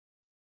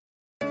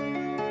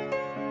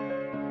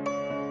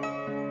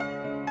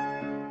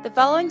The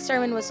following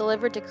sermon was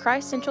delivered to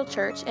Christ Central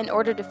Church in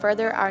order to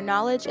further our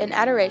knowledge and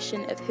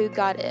adoration of who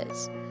God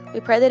is. We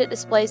pray that it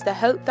displays the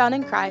hope found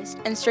in Christ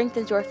and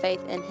strengthens your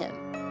faith in Him.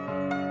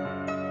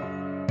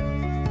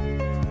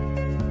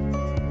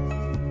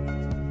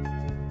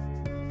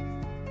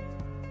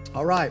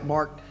 All right,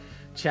 Mark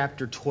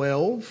chapter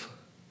 12.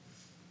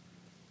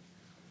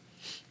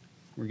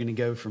 We're going to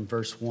go from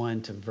verse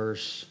 1 to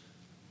verse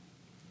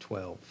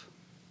 12.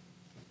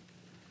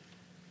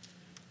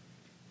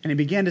 And he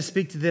began to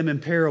speak to them in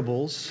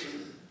parables.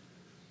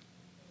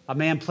 A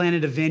man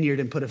planted a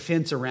vineyard and put a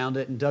fence around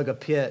it and dug a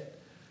pit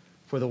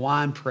for the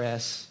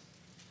winepress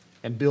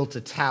and built a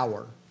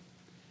tower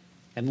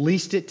and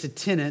leased it to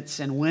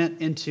tenants and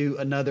went into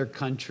another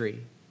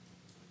country.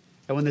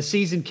 And when the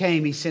season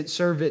came, he sent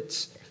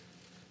servants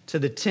to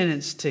the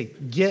tenants to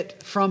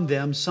get from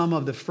them some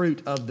of the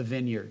fruit of the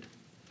vineyard.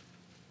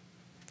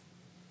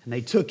 And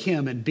they took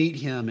him and beat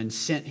him and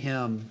sent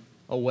him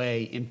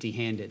away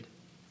empty-handed.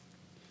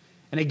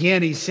 And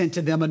again he sent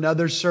to them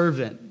another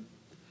servant,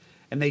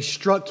 and they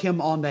struck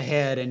him on the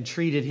head and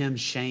treated him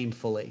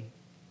shamefully.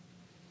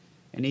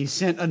 And he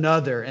sent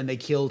another, and they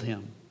killed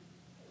him.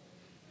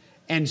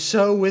 And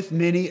so with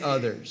many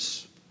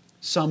others,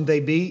 some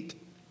they beat,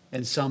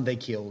 and some they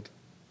killed.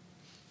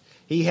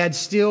 He had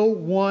still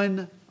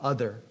one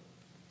other,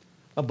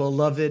 a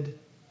beloved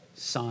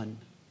son.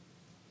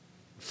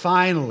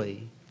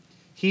 Finally,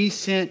 he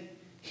sent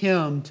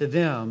him to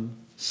them,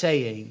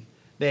 saying,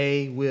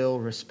 "They will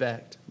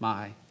respect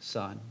my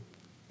son."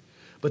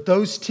 But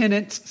those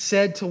tenants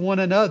said to one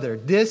another,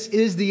 "This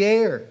is the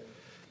heir.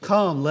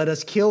 Come, let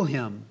us kill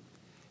him,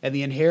 and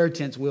the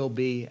inheritance will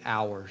be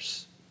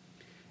ours."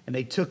 And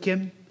they took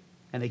him,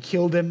 and they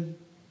killed him,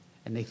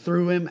 and they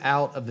threw him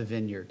out of the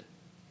vineyard.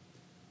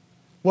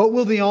 What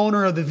will the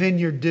owner of the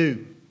vineyard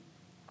do?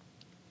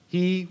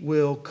 He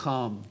will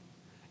come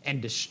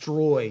and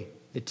destroy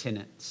the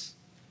tenants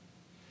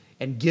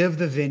and give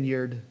the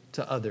vineyard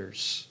to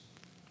others.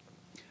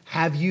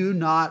 Have you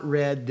not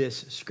read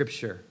this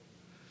scripture?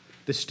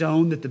 The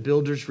stone that the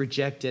builders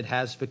rejected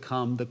has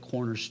become the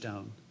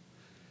cornerstone.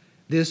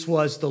 This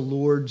was the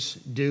Lord's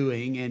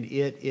doing, and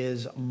it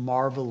is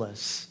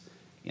marvelous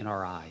in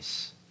our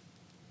eyes.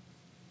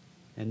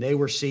 And they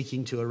were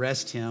seeking to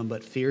arrest him,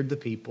 but feared the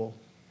people,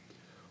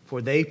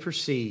 for they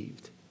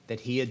perceived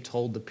that he had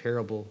told the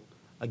parable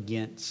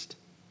against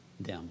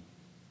them.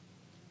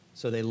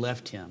 So they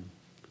left him,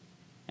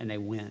 and they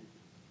went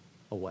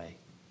away.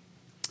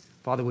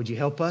 Father, would you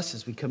help us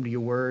as we come to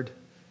your word?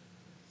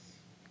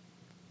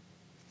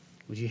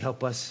 Would you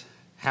help us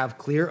have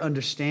clear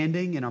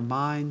understanding in our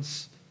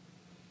minds?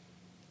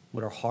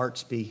 Would our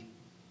hearts be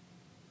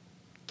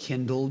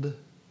kindled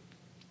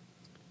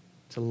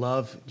to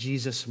love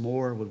Jesus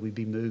more? Would we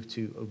be moved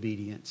to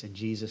obedience? In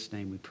Jesus'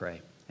 name we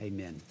pray.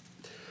 Amen.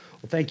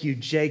 Well, thank you,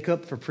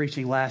 Jacob, for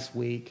preaching last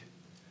week.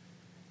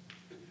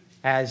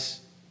 As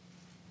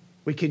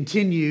we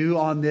continue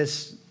on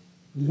this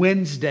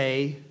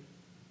Wednesday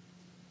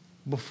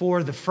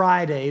before the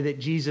Friday that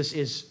Jesus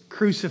is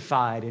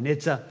crucified. And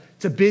it's a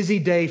busy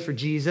day for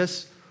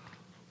Jesus,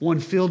 one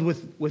filled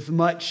with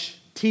much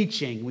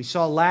teaching. We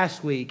saw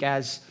last week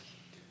as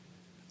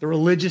the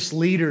religious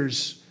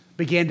leaders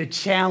began to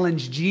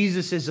challenge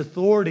Jesus'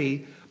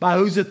 authority. By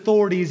whose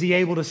authority is he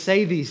able to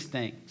say these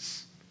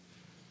things?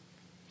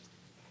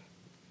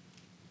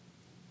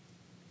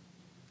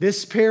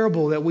 This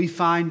parable that we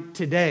find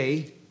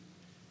today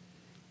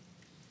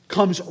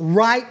comes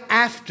right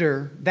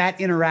after that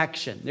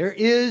interaction. There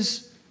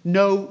is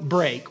no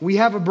break. We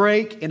have a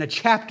break and a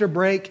chapter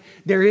break.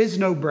 There is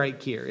no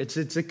break here. It's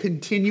a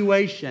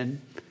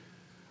continuation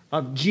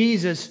of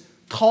Jesus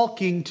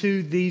talking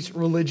to these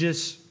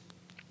religious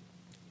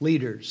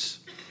leaders.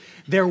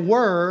 There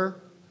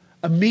were,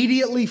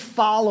 immediately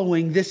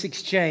following this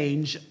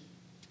exchange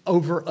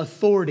over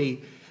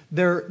authority,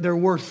 there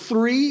were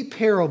three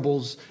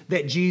parables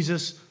that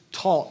Jesus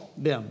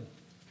taught them.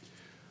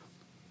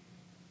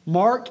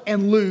 Mark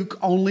and Luke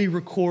only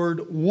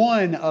record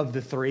one of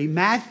the three.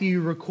 Matthew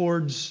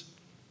records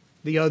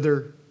the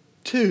other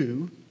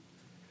two.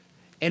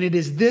 And it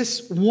is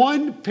this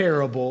one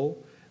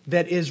parable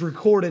that is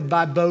recorded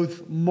by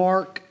both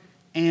Mark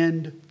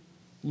and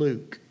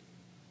Luke.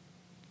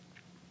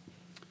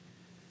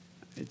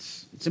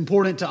 It's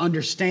important to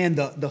understand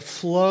the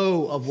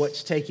flow of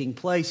what's taking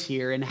place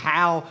here and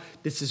how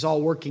this is all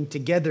working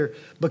together,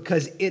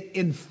 because it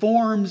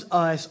informs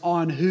us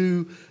on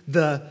who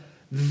the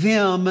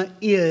them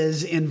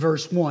is in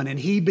verse 1. And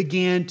he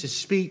began to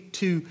speak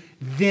to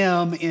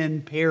them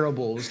in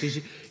parables.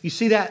 You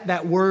see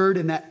that word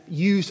and that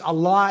used a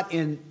lot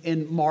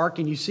in Mark,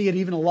 and you see it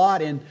even a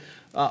lot in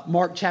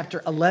Mark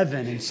chapter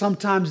 11. And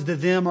sometimes the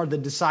them are the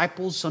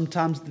disciples,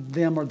 sometimes the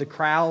them are the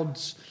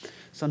crowds,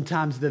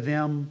 sometimes the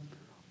them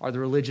are the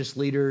religious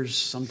leaders,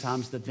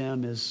 sometimes the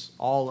them is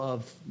all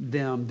of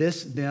them.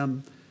 This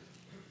them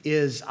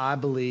is, I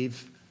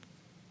believe,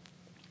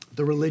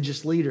 the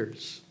religious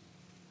leaders.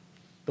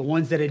 The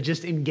ones that had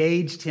just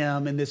engaged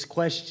him in this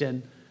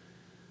question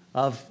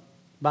of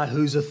by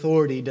whose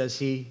authority does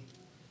he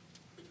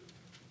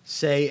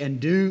say and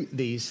do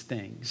these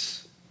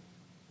things.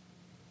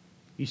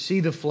 You see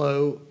the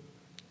flow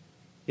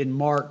in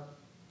Mark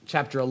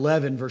chapter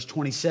 11, verse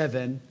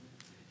 27.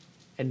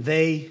 And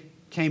they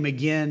came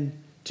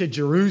again to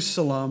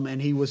Jerusalem,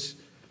 and he was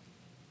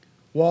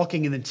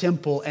walking in the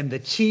temple, and the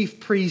chief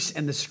priests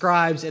and the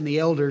scribes and the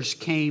elders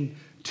came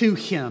to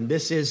him.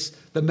 This is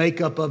the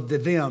makeup of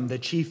them, the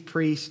chief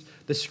priests,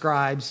 the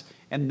scribes,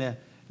 and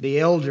the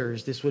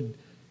elders. This would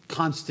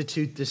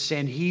constitute the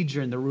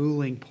Sanhedrin, the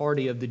ruling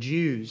party of the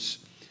Jews.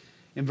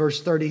 In verse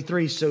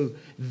 33, so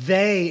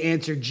they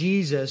answered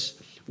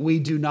Jesus, we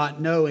do not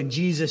know. And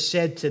Jesus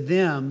said to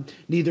them,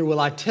 neither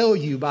will I tell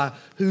you by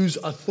whose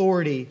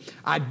authority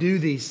I do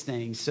these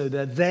things. So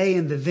the they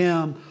and the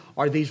them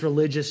are these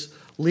religious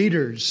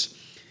leaders.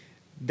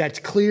 That's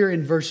clear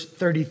in verse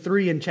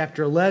 33 in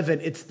chapter 11.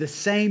 It's the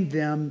same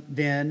them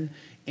then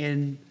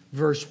in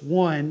verse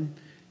 1,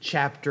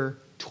 chapter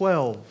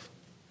 12.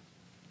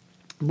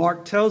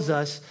 Mark tells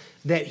us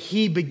that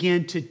he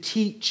began to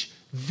teach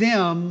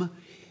them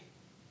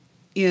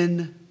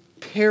in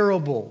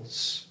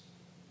parables.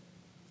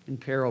 In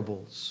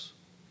parables.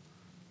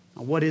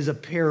 Now, what is a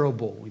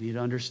parable? We need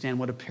to understand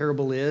what a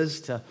parable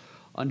is to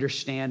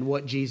understand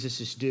what Jesus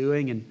is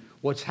doing and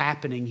what's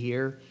happening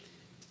here.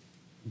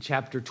 In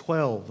chapter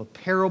 12, a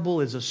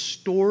parable is a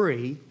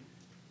story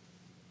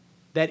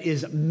that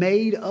is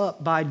made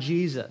up by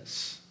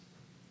Jesus.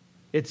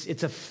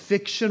 It's a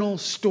fictional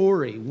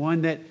story,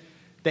 one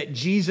that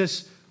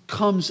Jesus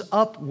comes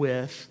up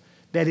with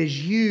that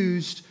is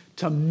used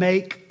to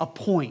make a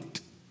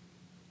point.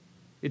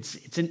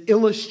 It's an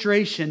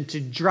illustration to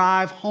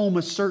drive home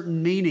a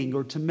certain meaning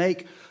or to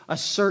make a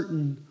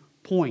certain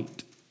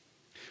point.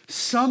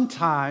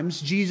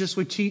 Sometimes Jesus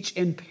would teach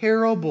in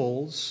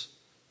parables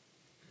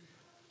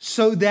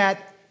so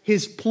that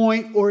his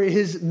point or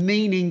his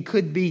meaning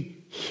could be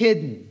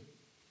hidden.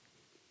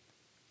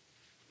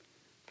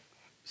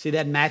 See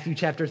that in Matthew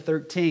chapter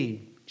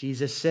 13.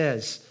 Jesus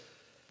says,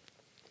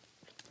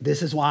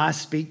 this is why I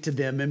speak to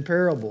them in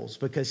parables,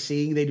 because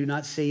seeing they do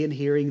not see and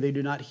hearing they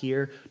do not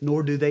hear,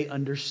 nor do they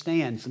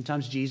understand.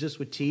 Sometimes Jesus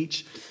would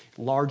teach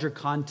in larger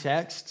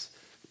contexts,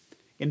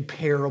 in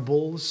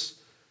parables,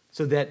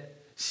 so that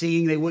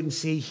seeing they wouldn't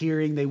see,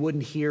 hearing they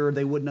wouldn't hear, or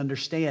they wouldn't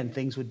understand.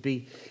 Things would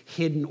be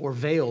hidden or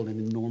veiled.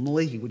 And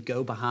normally he would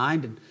go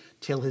behind and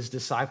tell his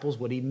disciples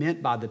what he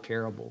meant by the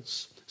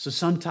parables. So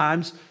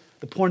sometimes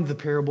the point of the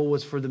parable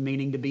was for the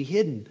meaning to be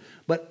hidden.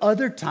 But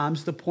other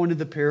times the point of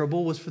the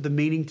parable was for the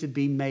meaning to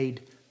be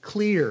made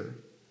clear.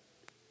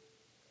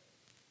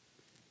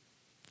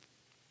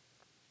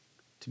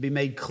 To be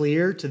made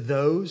clear to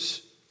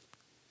those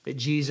that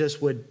Jesus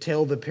would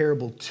tell the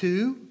parable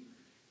to,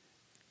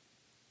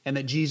 and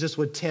that Jesus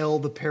would tell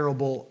the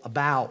parable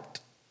about.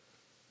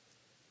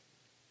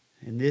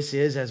 And this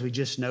is, as we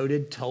just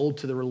noted, told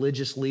to the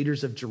religious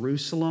leaders of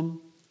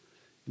Jerusalem.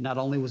 Not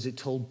only was it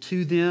told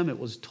to them, it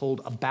was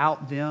told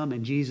about them,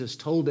 and Jesus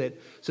told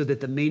it so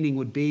that the meaning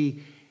would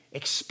be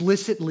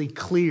explicitly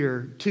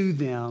clear to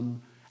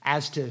them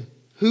as to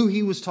who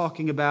he was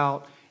talking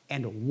about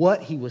and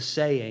what he was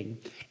saying.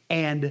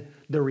 And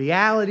the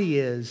reality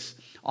is,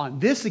 on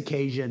this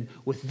occasion,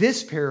 with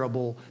this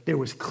parable, there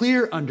was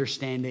clear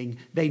understanding.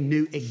 They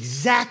knew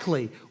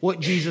exactly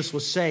what Jesus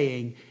was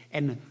saying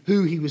and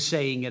who he was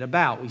saying it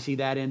about. We see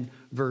that in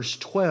verse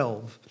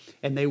 12.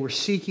 And they were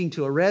seeking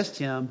to arrest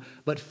him,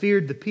 but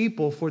feared the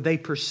people, for they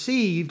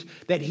perceived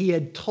that he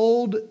had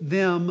told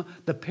them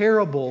the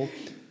parable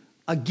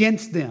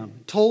against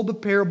them. Told the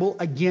parable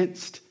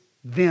against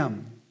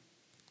them.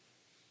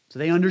 So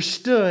they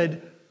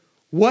understood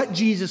what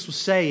Jesus was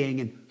saying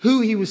and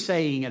who he was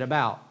saying it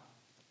about.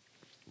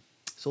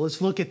 So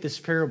let's look at this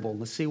parable.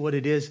 Let's see what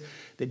it is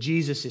that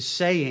Jesus is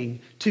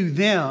saying to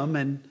them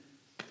and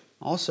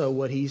also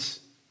what he's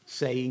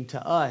saying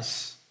to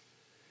us.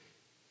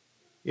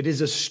 It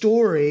is a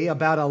story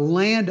about a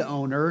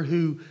landowner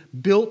who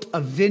built a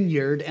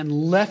vineyard and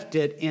left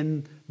it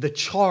in the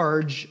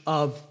charge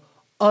of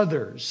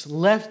others,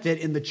 left it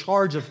in the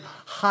charge of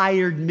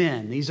hired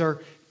men. These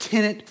are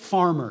tenant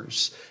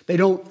farmers. They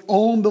don't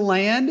own the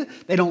land,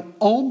 they don't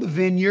own the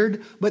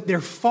vineyard, but they're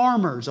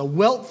farmers. A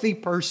wealthy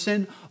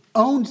person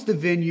owns the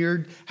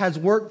vineyard, has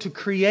worked to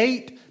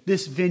create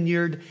this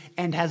vineyard,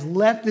 and has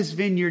left this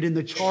vineyard in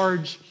the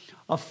charge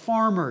of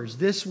farmers.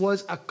 This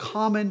was a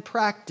common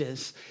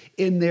practice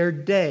in their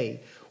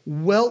day.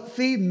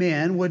 Wealthy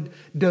men would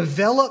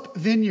develop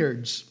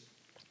vineyards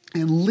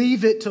and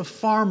leave it to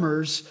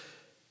farmers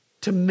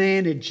to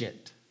manage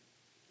it.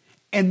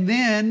 And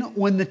then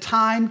when the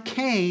time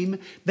came,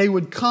 they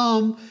would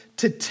come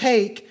to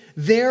take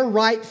their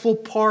rightful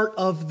part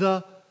of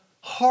the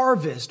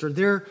harvest or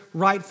their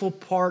rightful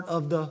part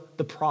of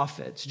the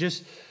profits.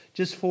 Just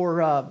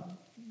for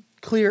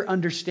clear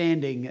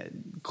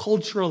understanding,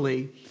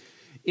 culturally,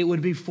 it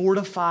would be 4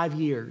 to 5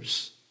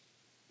 years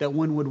that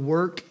one would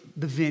work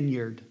the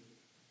vineyard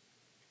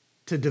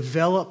to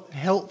develop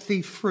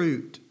healthy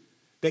fruit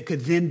that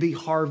could then be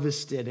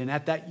harvested. And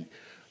at that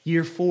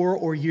year 4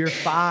 or year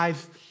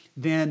 5,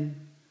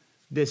 then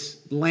this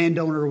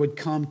landowner would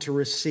come to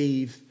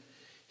receive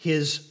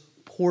his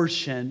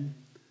portion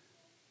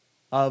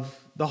of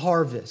the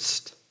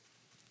harvest.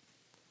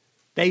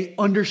 They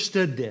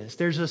understood this.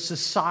 There's a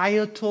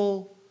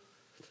societal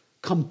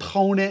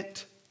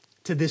component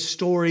to this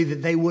story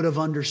that they would have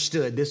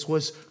understood. This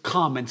was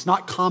common. It's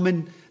not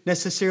common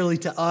necessarily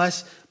to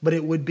us, but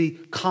it would be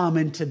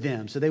common to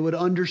them. So they would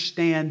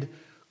understand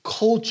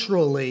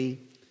culturally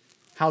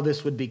how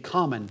this would be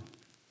common.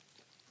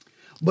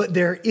 But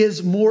there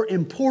is, more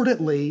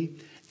importantly,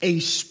 a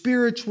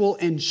spiritual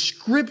and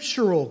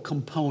scriptural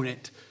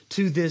component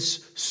to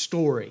this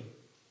story.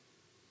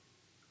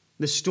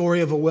 The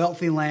story of a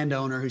wealthy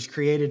landowner who's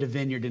created a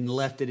vineyard and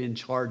left it in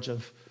charge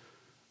of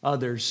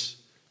others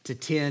to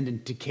tend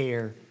and to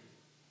care,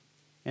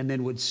 and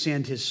then would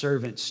send his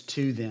servants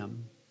to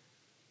them.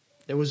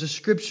 There was a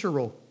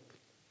scriptural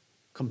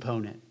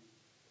component,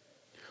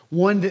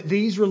 one that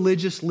these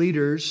religious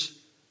leaders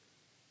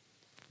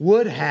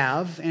would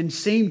have and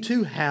seem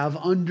to have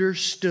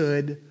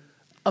understood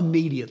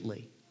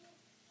immediately.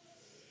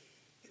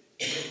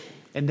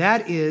 And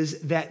that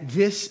is that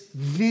this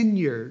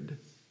vineyard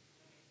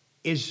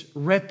is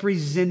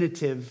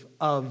representative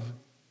of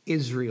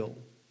Israel.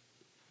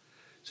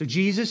 So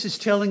Jesus is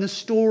telling a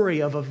story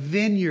of a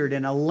vineyard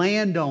and a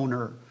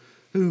landowner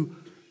who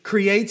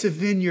creates a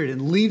vineyard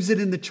and leaves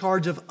it in the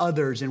charge of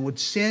others and would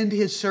send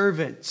his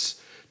servants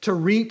to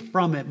reap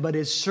from it, but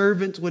his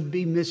servants would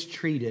be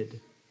mistreated.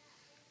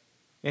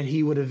 And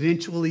he would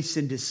eventually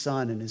send his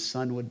son, and his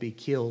son would be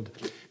killed.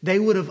 They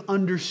would have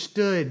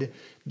understood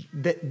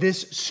that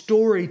this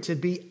story to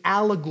be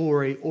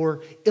allegory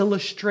or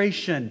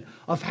illustration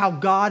of how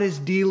God is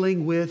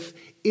dealing with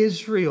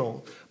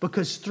Israel.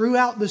 Because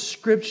throughout the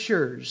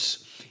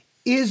scriptures,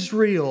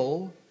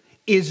 Israel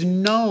is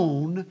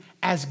known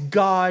as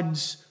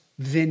God's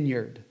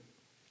vineyard.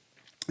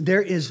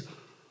 There is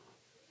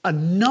a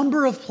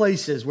number of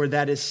places where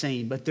that is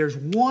seen, but there's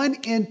one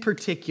in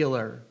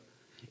particular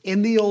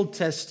in the Old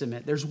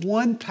Testament. There's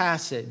one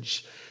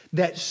passage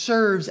that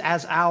serves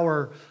as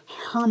our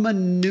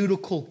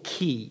hermeneutical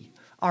key,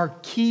 our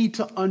key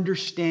to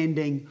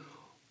understanding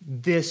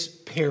this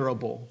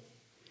parable.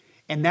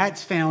 And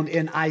that's found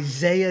in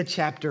Isaiah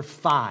chapter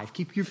 5.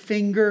 Keep your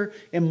finger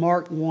in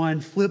Mark 1,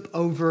 flip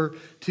over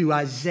to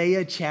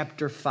Isaiah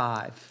chapter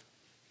 5.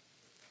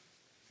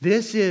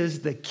 This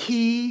is the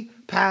key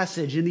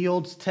passage in the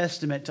Old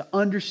Testament to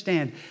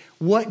understand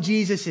what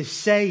Jesus is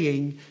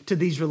saying to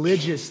these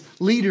religious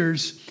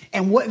leaders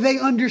and what they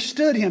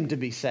understood him to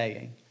be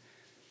saying.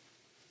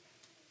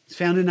 It's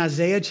found in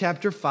Isaiah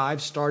chapter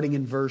 5, starting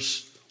in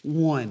verse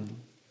 1.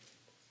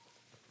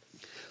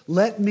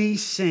 Let me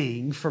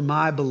sing for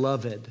my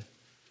beloved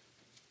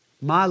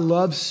my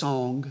love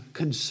song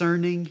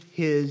concerning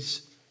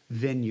his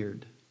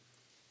vineyard.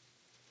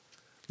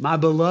 My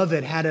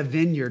beloved had a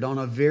vineyard on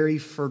a very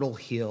fertile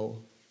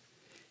hill.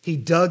 He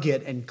dug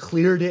it and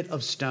cleared it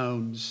of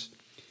stones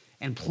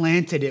and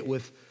planted it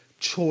with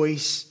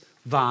choice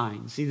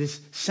vines. See,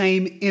 this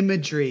same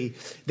imagery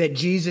that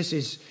Jesus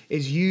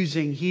is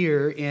using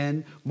here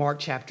in Mark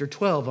chapter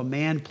 12. A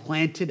man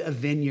planted a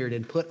vineyard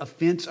and put a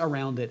fence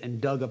around it and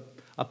dug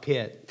a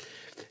pit.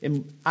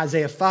 In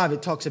Isaiah 5,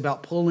 it talks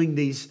about pulling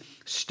these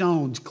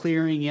stones,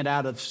 clearing it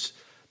out of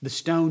the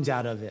stones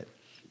out of it.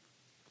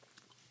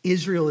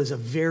 Israel is a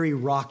very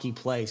rocky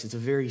place. It's a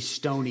very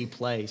stony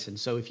place. And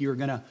so if you're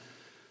going to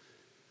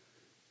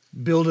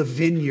build a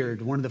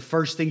vineyard, one of the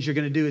first things you're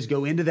going to do is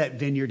go into that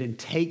vineyard and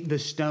take the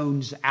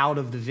stones out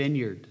of the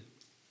vineyard.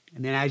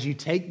 And then as you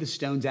take the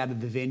stones out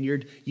of the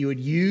vineyard, you would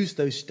use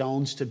those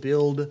stones to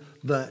build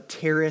the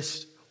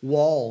terraced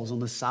walls on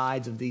the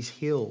sides of these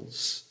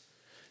hills.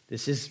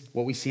 This is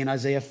what we see in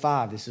Isaiah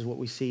 5. This is what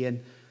we see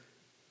in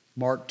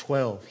Mark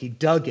 12. He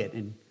dug it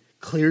and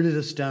cleared it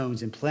of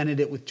stones and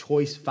planted it with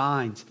choice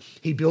vines.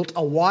 He built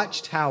a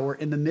watchtower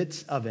in the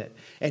midst of it,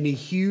 and he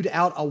hewed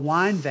out a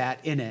wine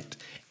vat in it,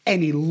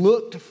 and he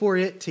looked for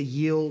it to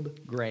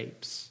yield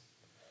grapes,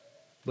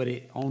 but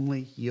it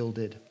only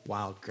yielded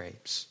wild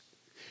grapes.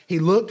 He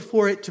looked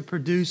for it to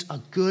produce a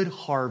good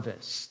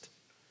harvest,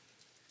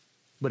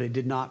 but it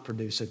did not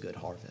produce a good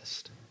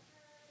harvest.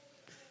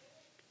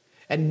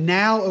 And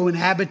now, O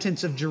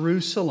inhabitants of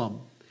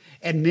Jerusalem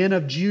and men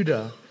of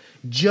Judah,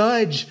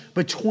 judge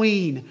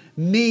between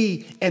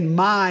me and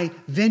my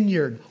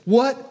vineyard.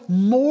 What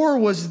more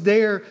was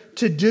there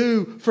to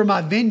do for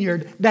my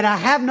vineyard that I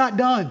have not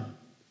done?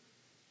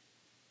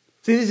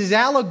 See, this is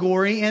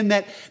allegory in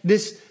that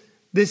this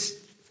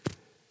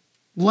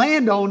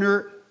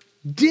landowner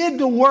did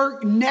the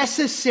work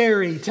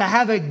necessary to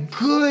have a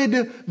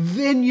good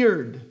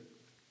vineyard,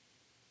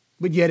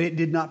 but yet it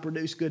did not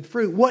produce good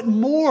fruit. What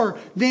more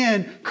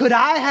then could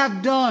I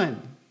have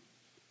done?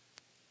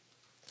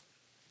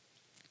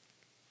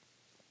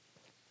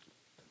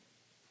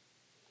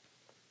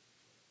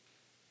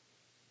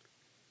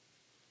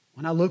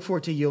 When I look for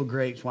it to yield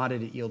grapes, why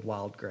did it yield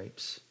wild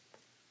grapes?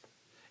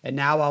 And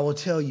now I will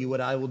tell you what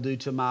I will do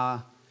to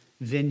my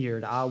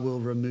vineyard. I will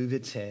remove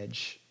its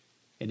hedge,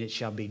 and it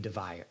shall be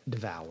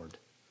devoured.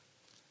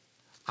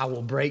 I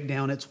will break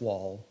down its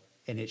wall,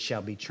 and it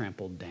shall be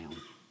trampled down.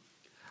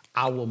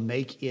 I will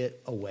make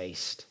it a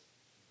waste,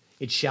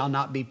 It shall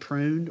not be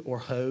pruned or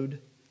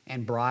hoed,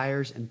 and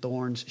briars and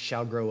thorns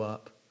shall grow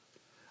up.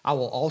 I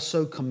will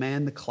also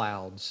command the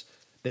clouds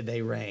that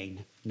they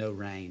rain no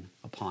rain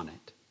upon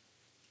it.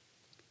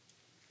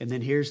 And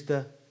then here's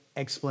the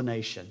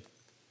explanation.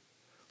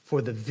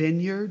 For the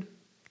vineyard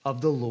of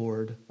the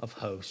Lord of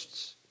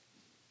hosts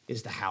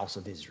is the house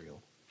of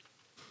Israel,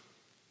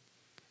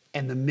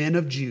 and the men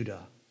of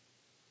Judah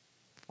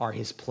are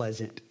his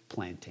pleasant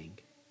planting.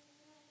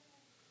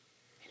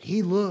 And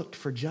he looked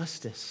for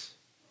justice,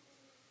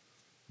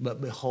 but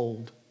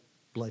behold,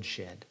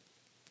 bloodshed.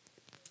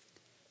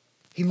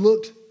 He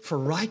looked for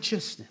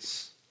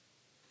righteousness,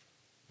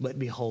 but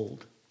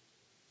behold,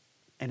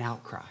 an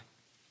outcry.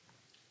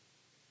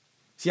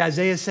 See,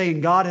 Isaiah is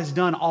saying God has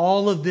done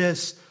all of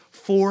this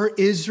for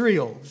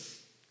Israel.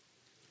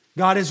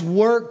 God has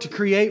worked to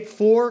create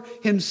for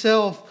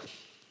himself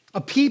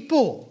a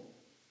people.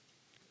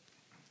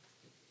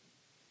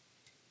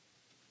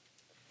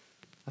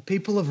 A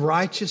people of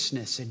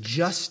righteousness and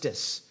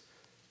justice.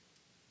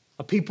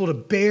 A people to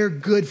bear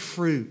good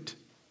fruit.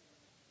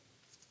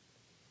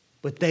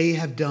 But they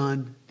have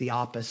done the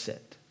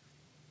opposite.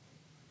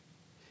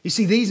 You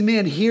see, these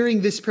men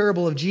hearing this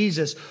parable of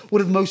Jesus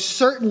would have most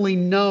certainly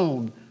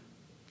known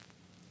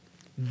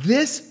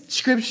this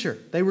scripture.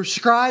 They were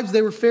scribes,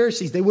 they were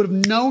Pharisees. They would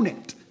have known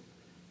it.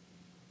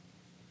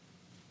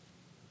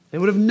 They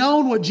would have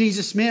known what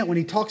Jesus meant when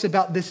he talks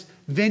about this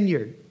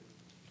vineyard.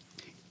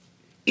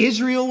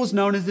 Israel was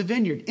known as the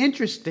vineyard.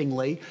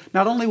 Interestingly,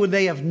 not only would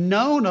they have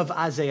known of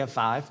Isaiah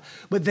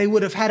 5, but they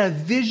would have had a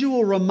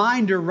visual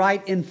reminder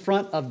right in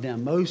front of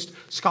them. Most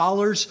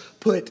scholars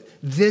put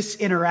this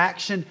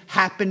interaction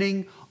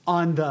happening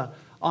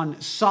on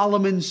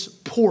Solomon's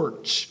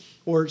porch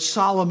or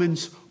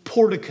Solomon's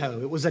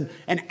portico. It was an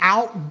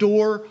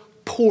outdoor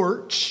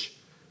porch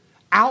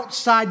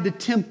outside the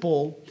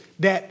temple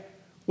that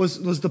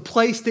was the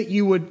place that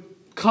you would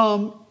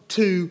come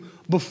to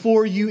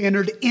before you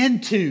entered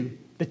into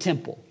the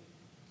temple.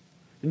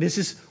 And this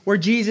is where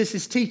Jesus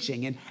is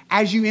teaching. And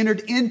as you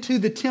entered into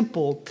the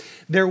temple,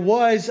 there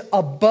was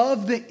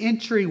above the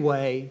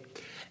entryway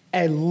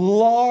a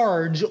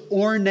large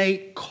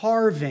ornate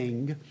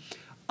carving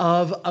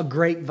of a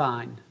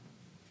grapevine.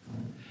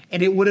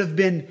 And it would have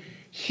been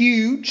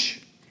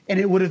huge, and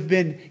it would have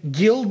been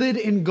gilded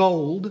in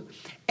gold,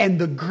 and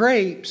the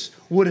grapes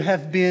would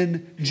have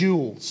been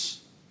jewels.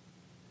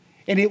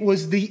 And it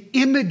was the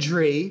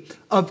imagery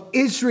of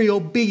Israel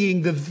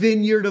being the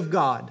vineyard of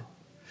God.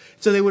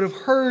 So they would have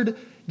heard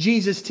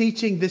Jesus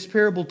teaching this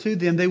parable to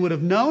them. They would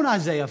have known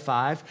Isaiah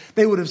 5.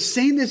 They would have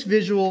seen this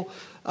visual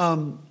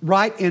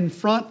right in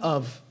front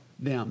of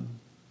them.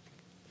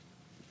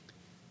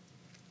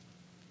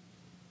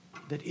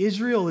 That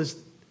Israel is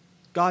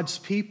God's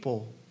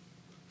people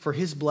for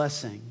his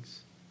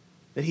blessings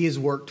that he has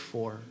worked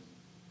for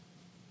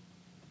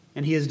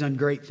and he has done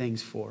great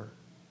things for.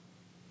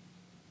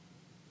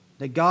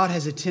 That God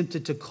has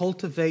attempted to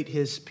cultivate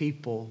his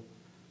people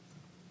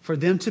for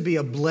them to be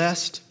a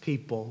blessed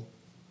people,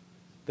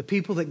 the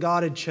people that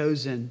God had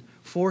chosen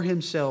for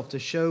himself to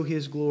show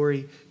his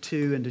glory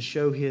to and to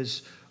show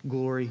his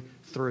glory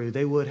through.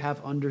 They would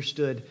have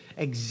understood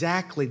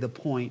exactly the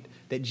point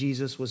that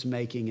Jesus was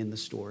making in the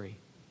story.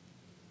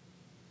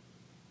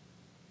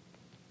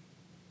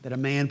 That a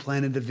man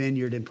planted a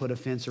vineyard and put a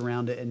fence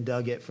around it and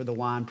dug it for the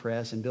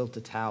winepress and built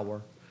a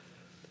tower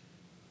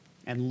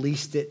and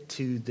leased it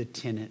to the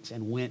tenants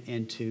and went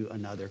into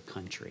another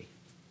country.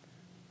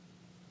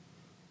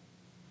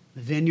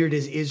 The vineyard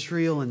is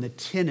Israel, and the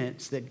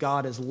tenants that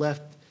God has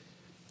left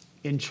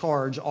in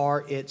charge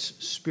are its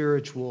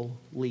spiritual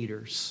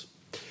leaders.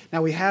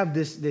 Now we have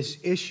this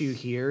issue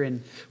here,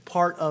 and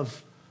part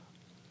of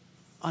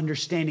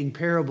understanding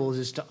parables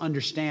is to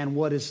understand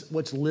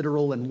what's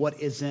literal and what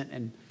isn't,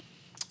 and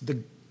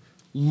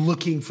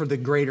looking for the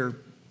greater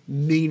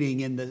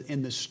meaning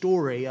in the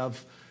story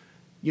of,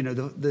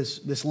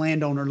 this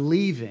landowner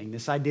leaving,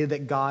 this idea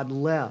that God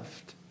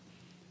left.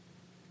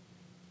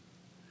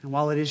 And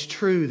while it is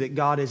true that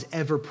God is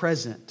ever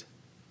present,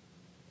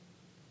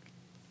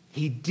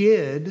 he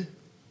did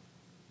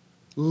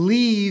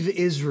leave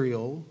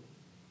Israel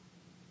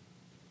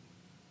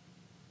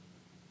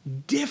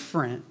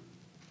different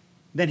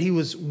than he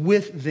was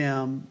with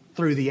them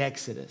through the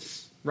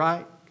Exodus,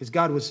 right?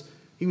 Because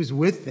he was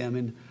with them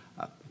in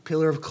a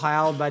pillar of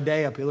cloud by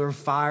day, a pillar of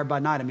fire by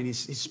night. I mean,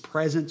 his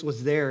presence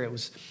was there. It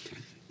was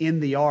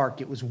in the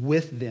ark. It was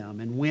with them.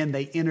 And when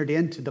they entered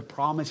into the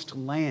promised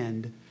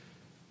land,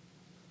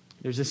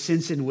 there's a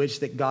sense in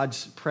which that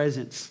God's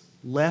presence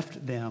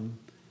left them.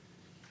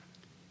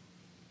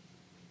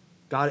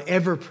 God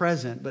ever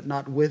present, but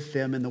not with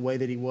them in the way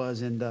that he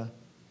was in the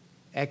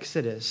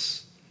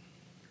Exodus.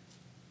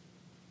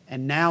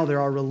 And now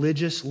there are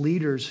religious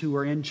leaders who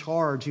are in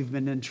charge, who've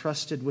been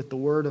entrusted with the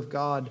word of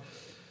God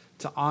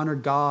to honor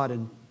God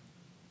and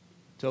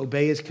to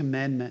obey his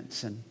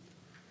commandments and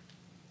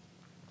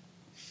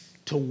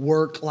to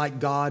work like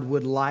God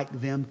would like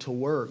them to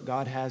work.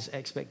 God has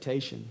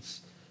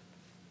expectations.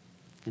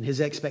 And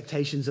his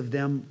expectations of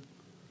them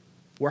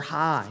were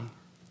high.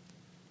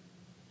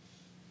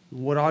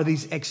 What are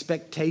these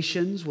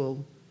expectations?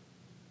 Well,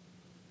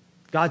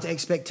 God's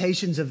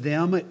expectations of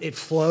them, it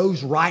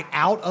flows right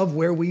out of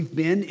where we've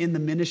been in the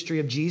ministry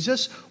of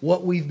Jesus,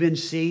 what we've been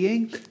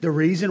seeing, the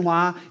reason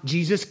why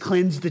Jesus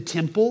cleansed the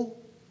temple,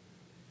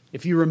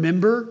 if you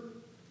remember,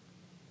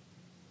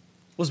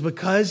 was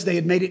because they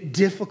had made it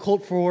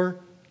difficult for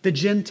the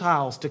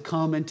Gentiles to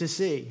come and to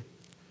see.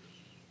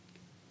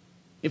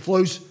 It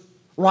flows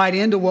right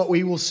into what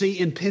we will see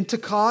in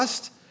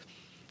Pentecost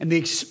and the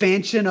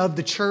expansion of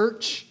the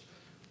church.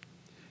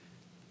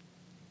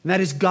 And that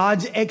is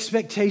God's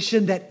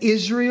expectation that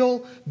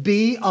Israel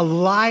be a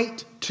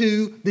light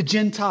to the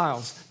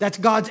Gentiles. That's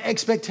God's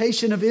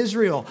expectation of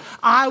Israel.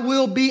 I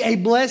will be a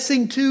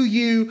blessing to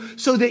you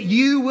so that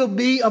you will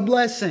be a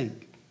blessing.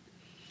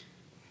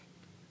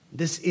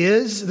 This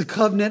is the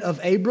covenant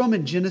of Abram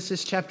in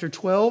Genesis chapter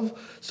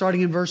 12,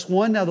 starting in verse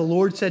 1. Now the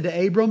Lord said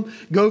to Abram,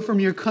 go from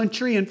your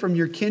country and from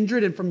your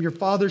kindred and from your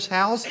father's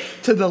house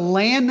to the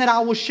land that I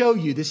will show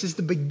you. This is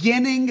the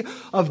beginning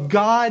of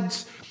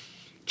God's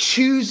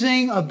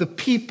choosing of the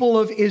people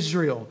of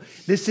Israel.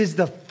 This is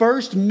the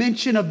first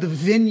mention of the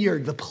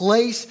vineyard, the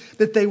place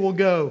that they will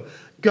go.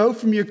 Go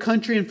from your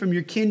country and from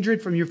your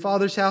kindred, from your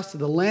father's house to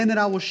the land that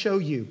I will show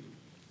you.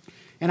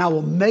 And I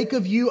will make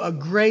of you a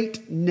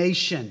great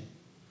nation.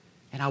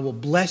 And I will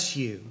bless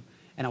you.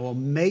 And I will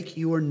make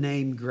your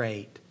name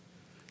great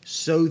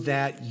so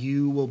that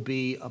you will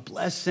be a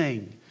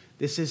blessing.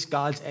 This is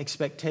God's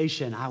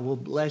expectation. I will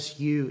bless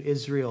you,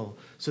 Israel,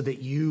 so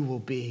that you will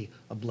be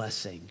a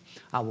blessing.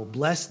 I will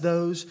bless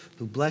those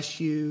who bless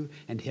you,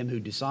 and him who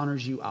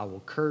dishonors you I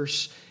will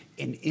curse.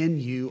 And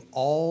in you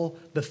all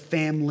the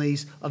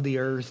families of the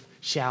earth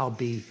shall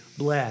be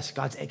blessed.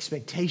 God's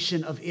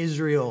expectation of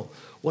Israel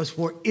was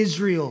for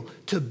Israel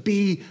to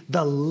be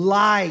the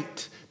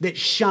light that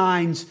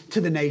shines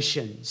to the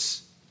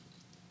nations.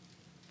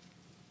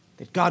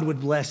 That God would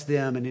bless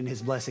them, and in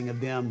his blessing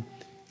of them,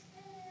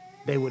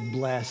 they would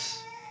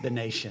bless the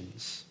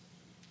nations.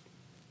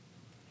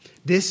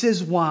 This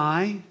is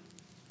why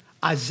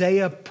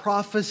Isaiah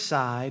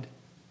prophesied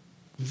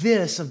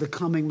this of the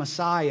coming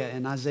Messiah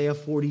in Isaiah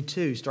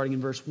 42, starting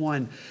in verse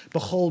 1.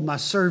 Behold, my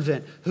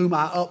servant whom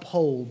I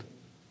uphold,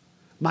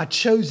 my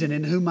chosen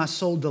in whom my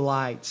soul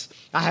delights.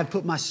 I have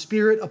put my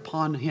spirit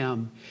upon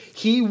him.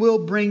 He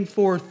will bring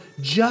forth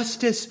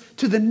justice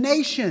to the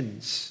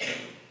nations.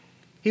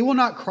 He will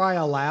not cry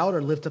aloud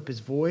or lift up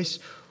his voice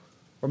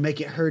or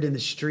make it heard in the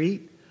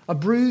street. A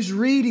bruised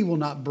reed he will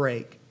not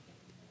break,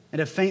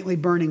 and a faintly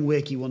burning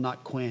wick he will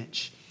not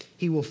quench.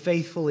 He will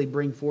faithfully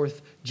bring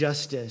forth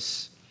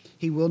justice.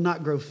 He will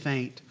not grow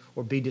faint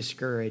or be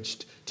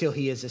discouraged till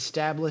he has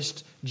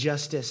established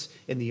justice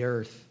in the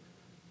earth.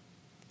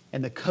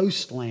 And the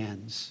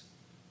coastlands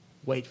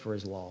wait for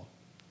his law.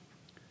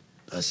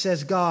 Thus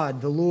says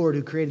God, the Lord,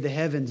 who created the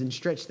heavens and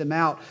stretched them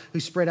out, who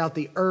spread out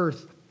the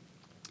earth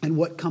and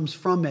what comes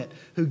from it,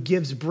 who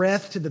gives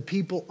breath to the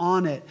people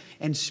on it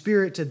and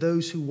spirit to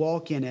those who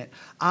walk in it.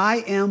 I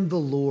am the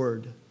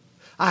Lord.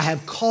 I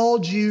have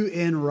called you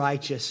in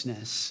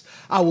righteousness.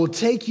 I will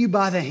take you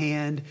by the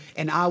hand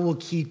and I will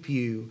keep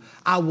you.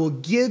 I will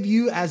give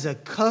you as a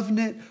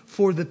covenant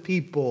for the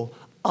people,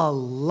 a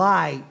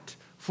light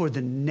for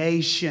the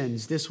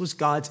nations. This was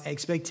God's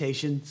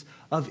expectations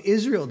of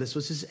Israel. This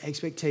was his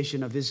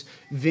expectation of his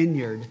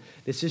vineyard.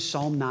 This is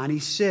Psalm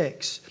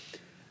 96.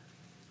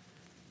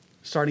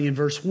 Starting in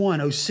verse 1,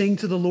 oh, sing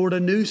to the Lord a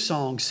new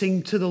song.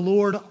 Sing to the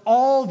Lord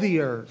all the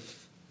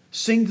earth.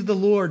 Sing to the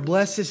Lord,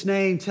 bless his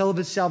name, tell of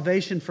his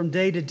salvation from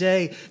day to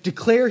day.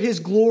 Declare his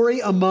glory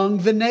among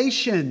the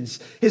nations,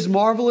 his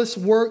marvelous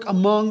work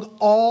among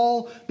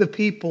all the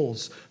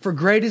peoples. For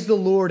great is the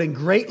Lord and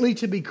greatly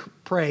to be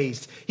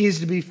praised. He is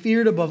to be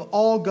feared above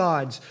all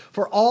gods.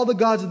 For all the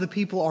gods of the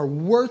people are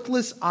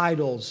worthless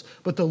idols,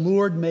 but the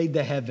Lord made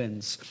the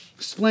heavens.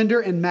 Splendor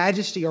and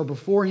majesty are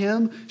before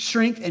him.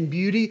 Strength and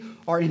beauty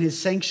are in his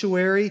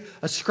sanctuary.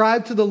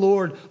 Ascribe to the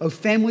Lord, O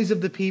families of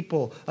the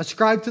people.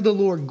 Ascribe to the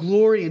Lord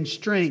glory and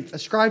strength.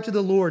 Ascribe to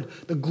the Lord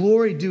the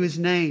glory due his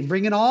name.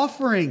 Bring an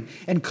offering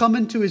and come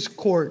into his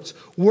courts.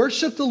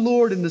 Worship the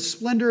Lord in the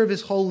splendor of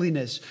his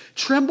holiness.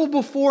 Tremble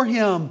before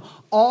him,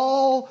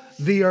 all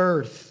the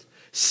earth.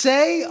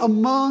 Say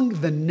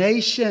among the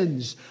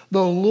nations,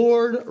 the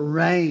Lord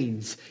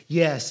reigns.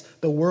 Yes,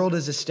 the world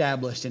is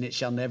established and it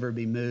shall never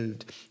be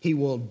moved. He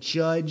will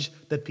judge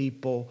the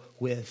people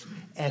with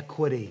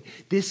equity.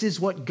 This is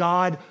what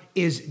God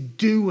is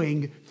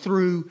doing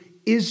through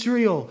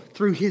Israel,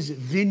 through his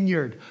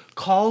vineyard,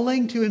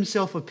 calling to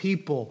himself a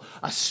people,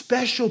 a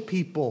special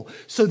people,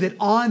 so that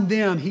on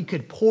them he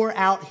could pour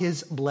out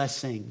his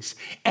blessings.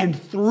 And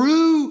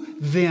through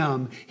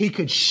them he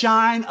could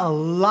shine a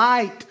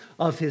light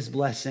of his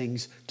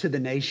blessings to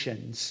the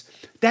nations.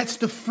 That's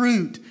the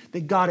fruit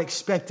that God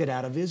expected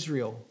out of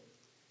Israel.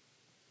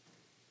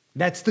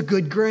 That's the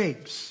good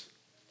grapes.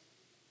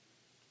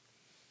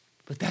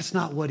 But that's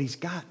not what he's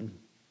gotten.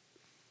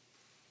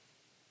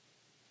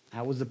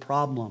 That was the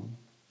problem,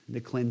 the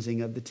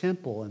cleansing of the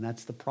temple, and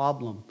that's the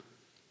problem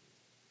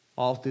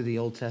all through the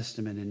Old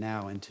Testament and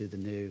now into the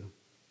New.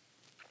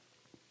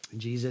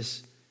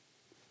 Jesus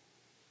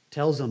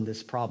tells them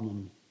this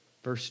problem.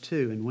 Verse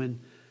 2, and when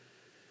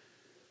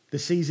the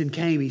season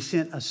came, he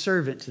sent a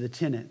servant to the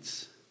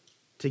tenants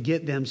to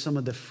get them some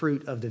of the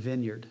fruit of the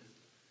vineyard.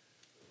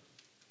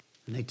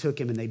 And they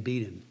took him and they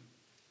beat him,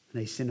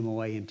 and they sent him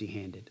away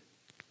empty-handed.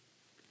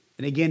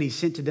 And again, he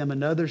sent to them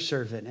another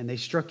servant, and they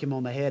struck him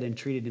on the head and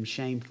treated him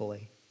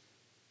shamefully.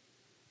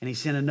 And he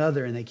sent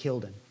another, and they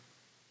killed him.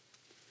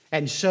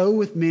 And so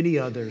with many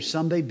others,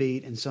 some they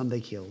beat and some they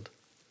killed.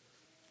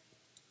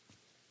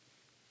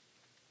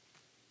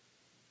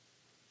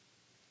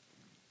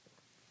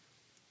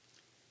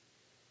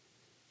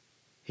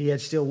 He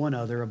had still one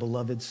other, a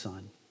beloved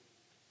son.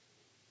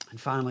 And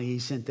finally he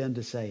sent them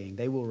to saying,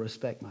 they will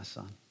respect my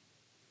son.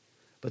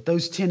 But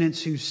those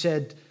tenants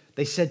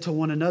they said to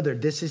one another,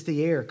 this is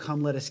the heir,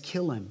 come let us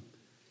kill him,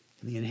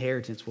 and the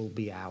inheritance will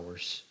be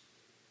ours.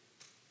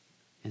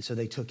 And so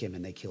they took him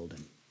and they killed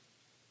him,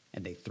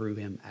 and they threw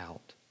him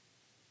out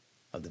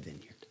of the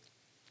vineyard.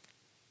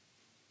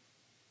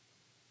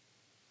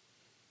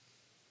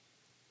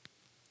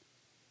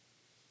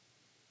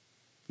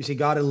 You see,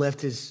 God had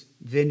left his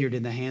vineyard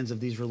in the hands of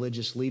these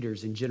religious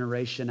leaders, and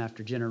generation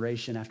after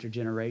generation after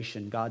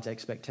generation, God's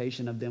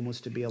expectation of them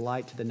was to be a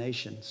light to the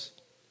nations,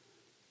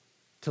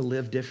 to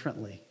live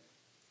differently,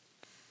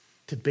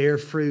 to bear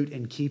fruit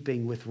in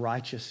keeping with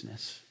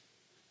righteousness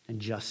and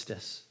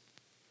justice,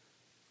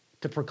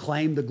 to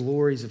proclaim the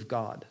glories of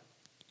God.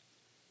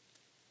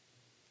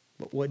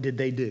 But what did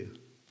they do?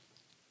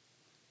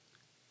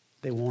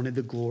 They wanted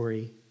the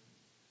glory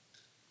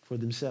for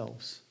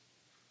themselves.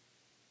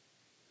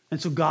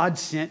 And so God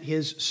sent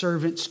his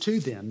servants to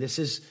them. This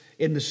is,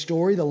 in the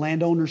story, the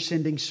landowner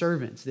sending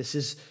servants. This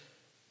is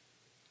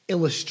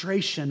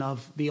illustration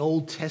of the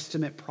Old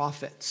Testament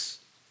prophets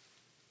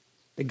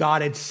that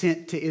God had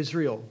sent to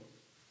Israel.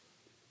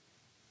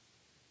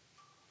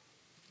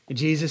 And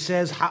Jesus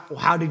says,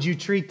 how did you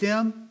treat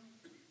them?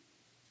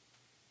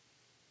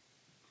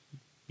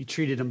 You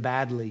treated them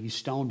badly. You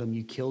stoned them.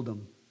 You killed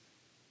them.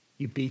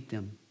 You beat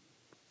them.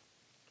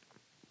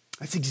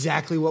 That's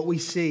exactly what we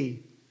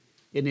see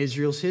in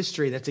Israel's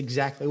history. That's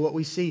exactly what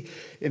we see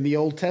in the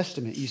Old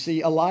Testament. You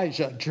see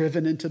Elijah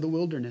driven into the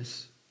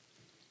wilderness.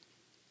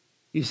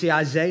 You see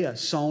Isaiah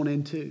sown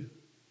into.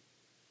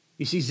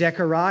 You see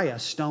Zechariah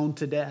stoned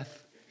to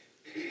death.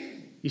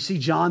 You see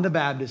John the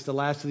Baptist, the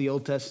last of the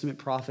Old Testament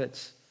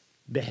prophets,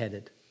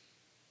 beheaded.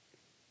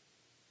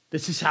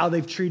 This is how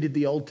they've treated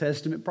the Old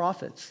Testament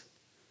prophets.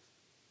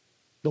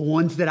 The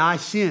ones that I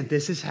sent,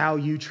 this is how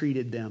you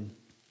treated them.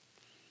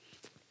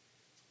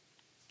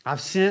 I've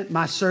sent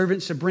my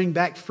servants to bring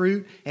back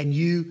fruit, and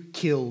you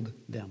killed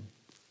them.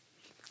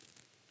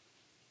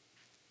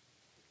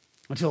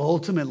 Until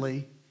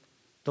ultimately,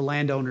 the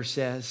landowner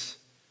says,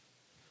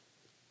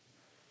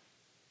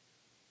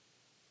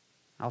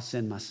 I'll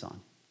send my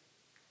son.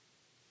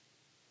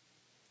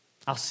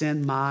 I'll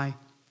send my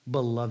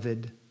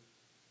beloved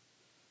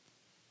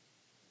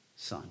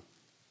son.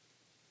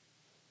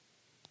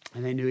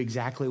 And they knew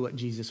exactly what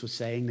Jesus was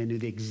saying. They knew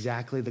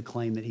exactly the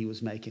claim that he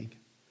was making.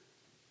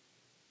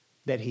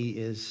 That he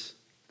is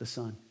the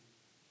Son.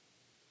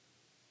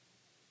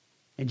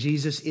 And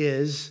Jesus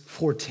is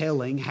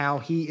foretelling how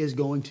he is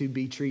going to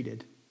be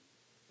treated.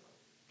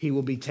 He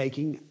will be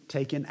taken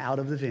out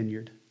of the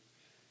vineyard,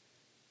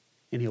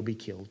 and he'll be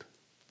killed.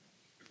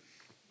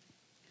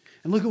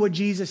 And look at what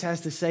Jesus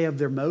has to say of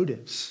their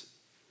motives.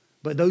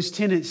 But those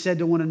tenants said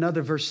to one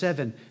another, verse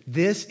 7,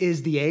 this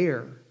is the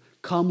heir.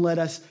 Come, let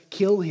us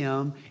kill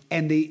him,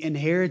 and the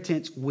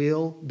inheritance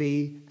will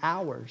be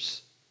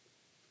ours.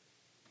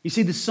 You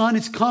see, the son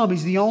has come.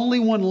 He's the only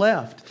one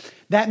left.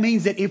 That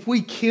means that if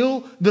we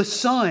kill the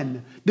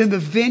son, then the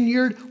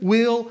vineyard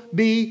will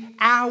be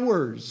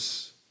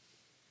ours.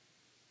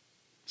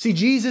 See,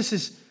 Jesus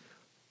is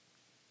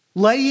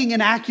laying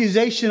an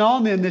accusation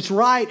on them that's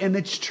right and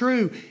that's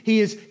true. He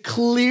is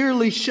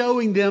clearly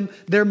showing them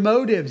their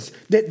motives,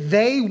 that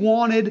they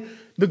wanted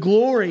the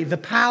glory, the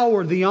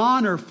power, the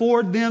honor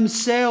for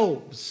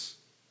themselves.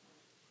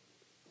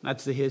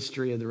 That's the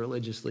history of the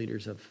religious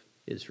leaders of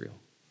Israel.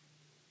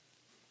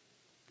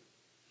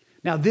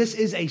 Now, this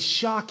is a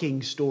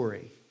shocking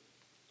story.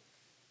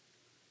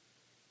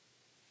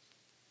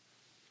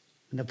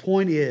 And the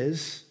point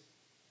is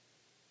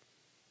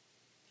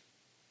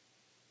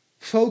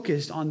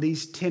focused on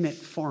these tenant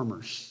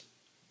farmers.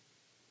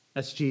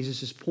 That's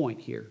Jesus' point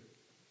here.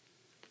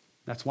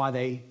 That's why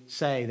they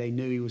say they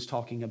knew he was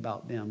talking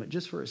about them. But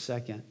just for a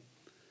second,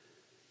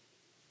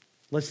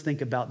 let's think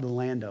about the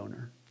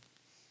landowner.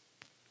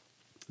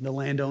 The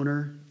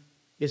landowner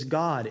is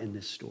God in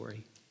this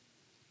story.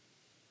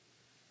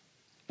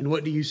 And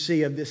what do you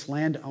see of this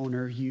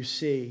landowner? You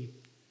see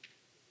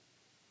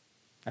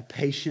a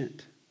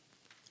patient,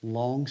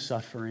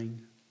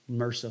 long-suffering,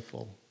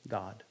 merciful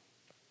God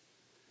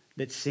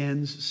that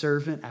sends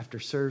servant after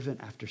servant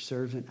after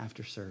servant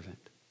after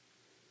servant,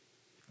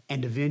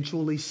 and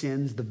eventually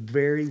sends the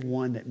very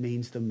one that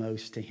means the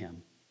most to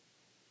him,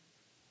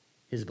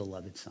 his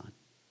beloved son.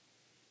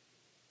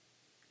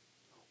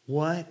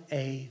 What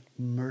a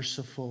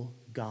merciful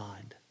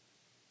God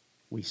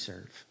we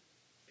serve.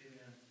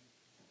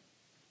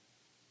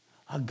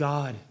 A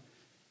God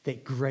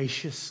that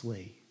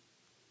graciously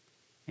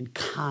and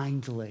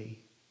kindly,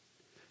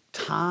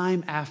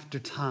 time after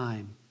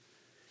time,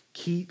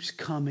 keeps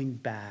coming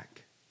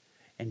back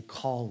and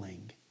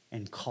calling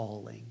and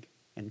calling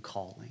and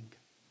calling.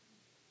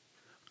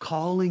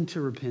 Calling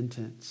to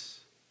repentance,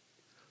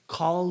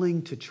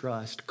 calling to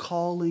trust,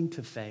 calling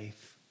to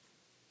faith,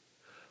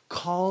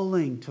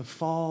 calling to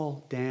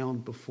fall down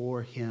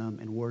before Him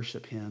and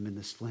worship Him in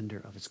the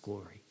splendor of His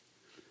glory.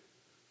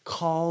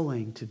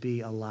 Calling to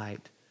be a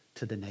light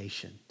to the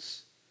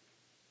nations.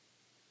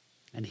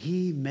 And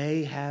He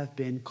may have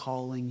been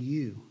calling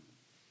you.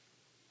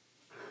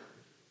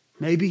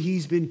 Maybe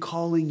He's been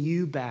calling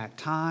you back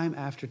time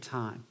after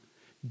time,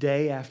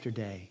 day after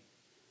day.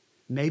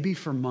 Maybe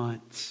for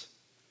months,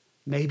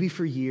 maybe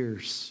for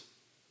years,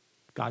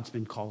 God's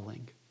been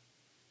calling.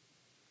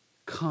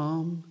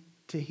 Come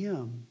to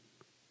Him.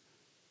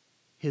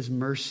 His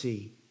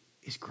mercy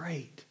is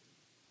great.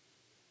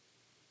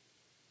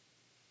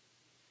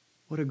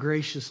 What a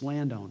gracious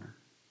landowner.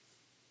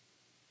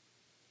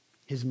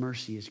 His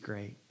mercy is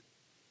great.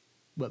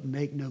 But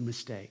make no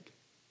mistake,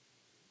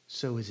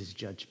 so is His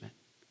judgment.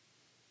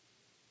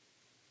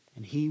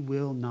 And He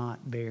will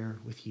not bear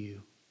with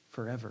you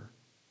forever.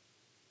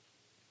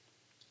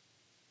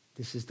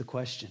 This is the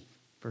question.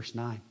 Verse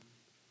 9.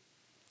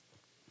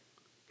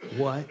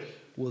 What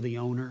will the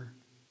owner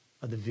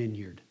of the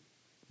vineyard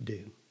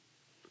do?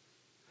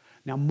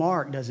 Now,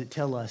 Mark doesn't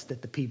tell us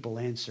that the people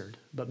answered,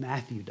 but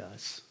Matthew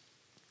does.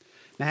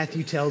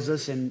 Matthew tells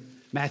us in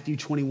Matthew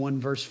 21,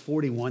 verse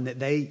 41, that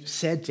they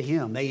said to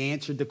Him, they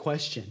answered the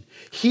question,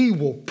 He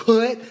will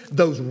put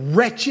those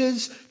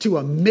wretches to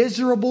a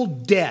miserable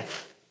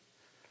death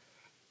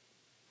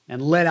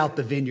and let out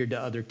the vineyard to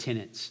other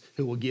tenants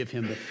who will give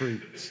Him the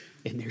fruits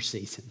in their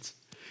seasons.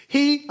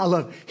 He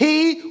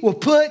will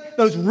put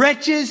those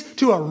wretches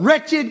to a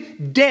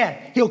wretched death.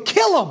 He'll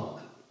kill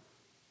them.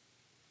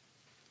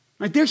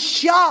 Right? They're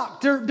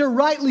shocked. They're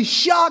rightly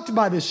shocked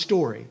by this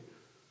story.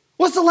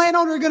 What's the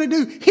landowner going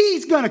to do?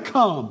 He's going to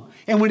come.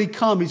 And when He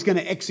comes, He's going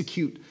to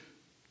execute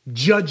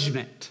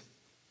judgment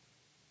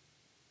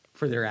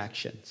for their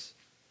actions.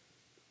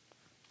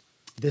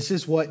 This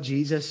is what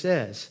Jesus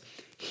says.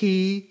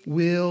 He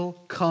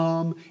will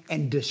come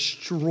and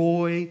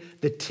destroy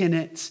the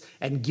tenants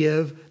and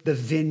give the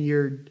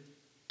vineyard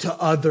to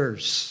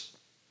others.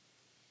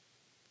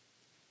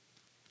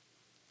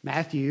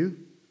 Matthew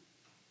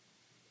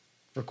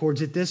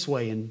records it this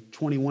way in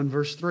 21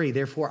 verse 3.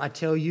 Therefore I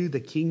tell you, the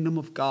kingdom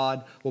of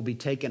God will be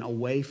taken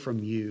away from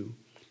you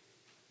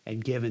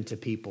and given to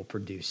people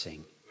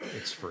producing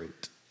its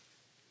fruit.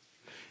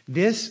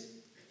 This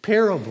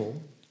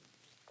parable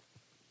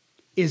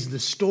is the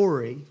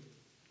story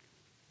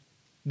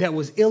that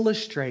was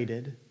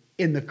illustrated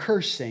in the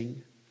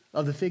cursing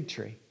of the fig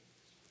tree.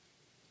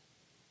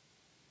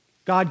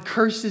 God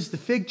curses the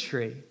fig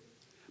tree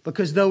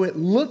because though it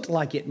looked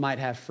like it might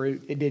have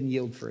fruit, it didn't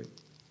yield fruit.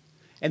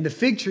 And the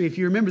fig tree, if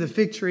you remember, the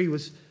fig tree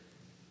was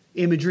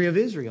imagery of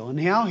Israel. And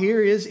now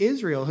here is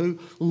Israel, who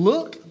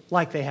look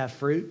like they have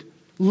fruit,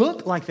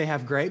 look like they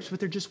have grapes, but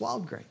they're just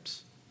wild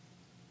grapes.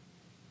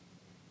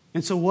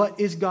 And so what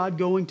is God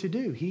going to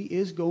do? He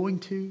is going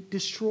to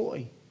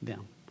destroy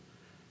them.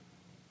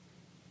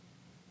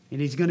 And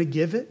He's going to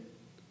give it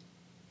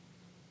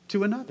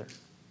to another.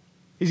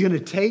 He's going to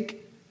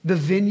take the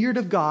vineyard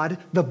of God,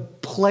 the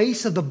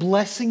place of the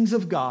blessings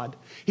of God.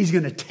 He's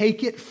going to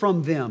take it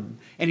from them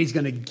and He's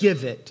going to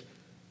give it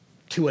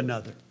to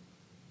another.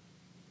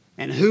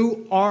 And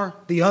who are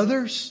the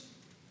others?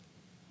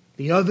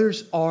 The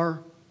others are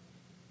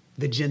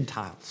the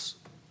Gentiles.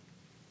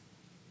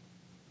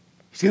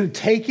 He's going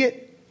to take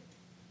it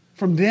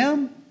from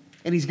them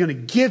and He's going to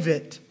give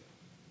it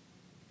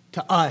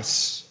to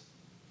us.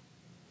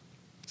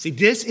 See,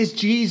 this is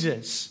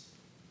Jesus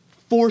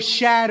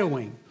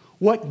foreshadowing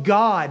what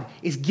God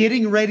is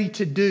getting ready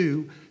to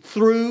do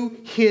through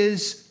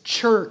His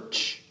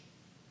church.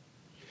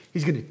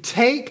 He's going to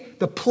take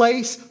the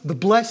place, the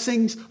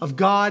blessings of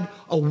God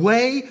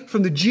away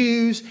from the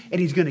Jews, and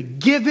He's going to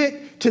give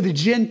it to the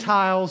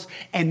Gentiles.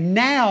 And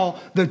now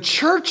the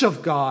church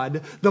of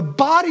God, the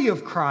body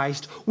of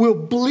Christ, will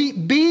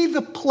be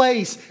the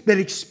place that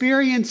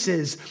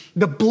experiences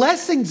the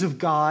blessings of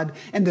God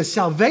and the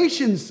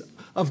salvations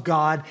of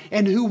God,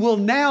 and who will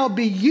now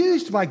be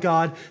used by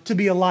God to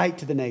be a light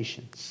to the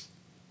nations.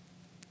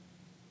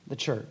 The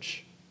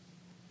church.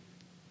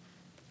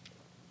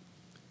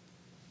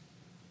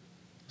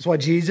 That's why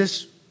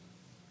Jesus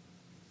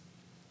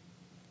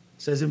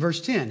says in verse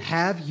 10,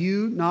 have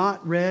you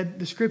not read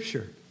the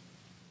Scripture?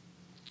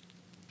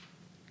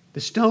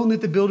 The stone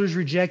that the builders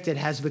rejected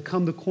has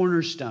become the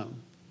cornerstone.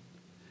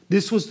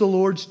 This was the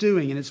Lord's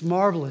doing, and it's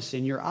marvelous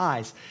in your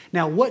eyes.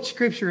 Now, what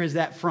Scripture is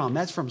that from?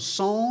 That's from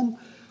Psalm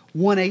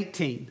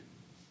 118.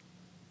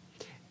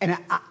 And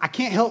I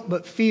can't help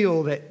but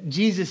feel that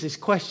Jesus'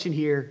 question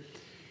here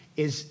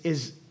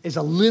is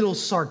a little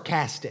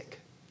sarcastic.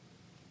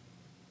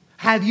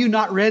 Have you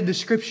not read the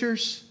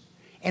Scriptures?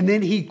 And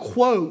then He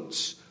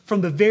quotes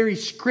from the very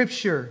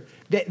Scripture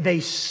that they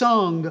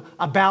sung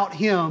about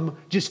him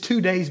just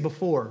 2 days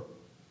before.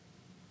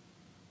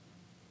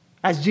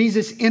 As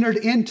Jesus entered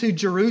into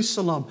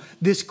Jerusalem,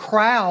 this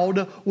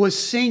crowd was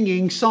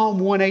singing Psalm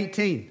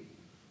 118.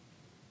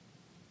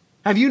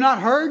 Have you not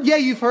heard? Yeah,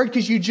 you've heard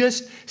because you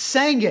just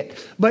sang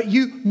it. But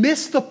you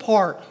missed the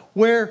part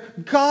where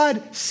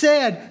God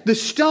said the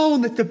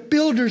stone that the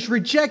builders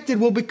rejected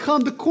will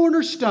become the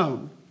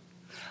cornerstone.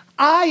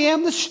 I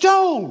am the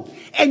stone,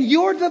 and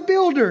you're the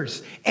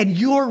builders, and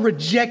you're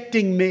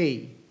rejecting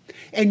me.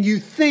 And you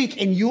think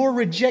in your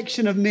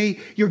rejection of me,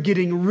 you're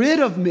getting rid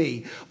of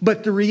me.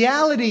 But the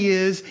reality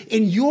is,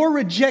 in your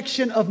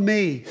rejection of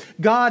me,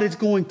 God is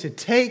going to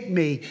take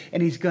me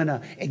and He's going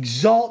to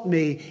exalt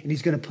me and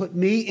He's going to put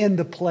me in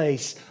the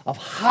place of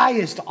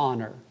highest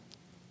honor.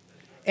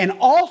 And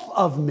off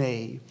of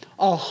me,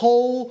 a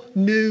whole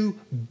new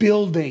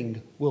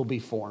building will be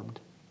formed.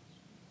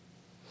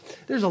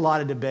 There's a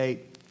lot of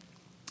debate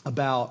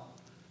about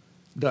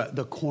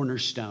the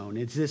cornerstone.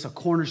 Is this a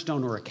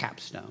cornerstone or a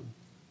capstone?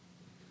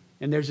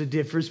 And there's a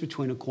difference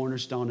between a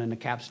cornerstone and a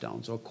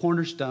capstone. So a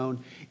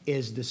cornerstone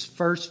is this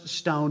first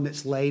stone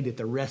that's laid that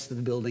the rest of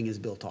the building is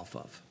built off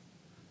of.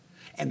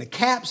 And the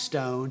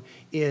capstone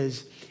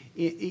is,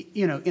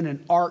 in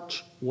an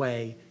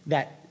archway,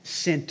 that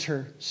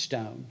center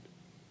stone.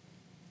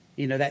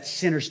 That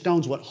center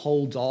stone's what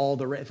holds all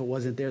the rest. If it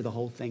wasn't there, the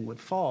whole thing would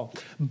fall.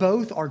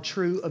 Both are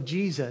true of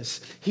Jesus.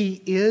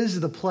 He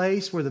is the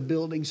place where the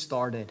building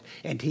started,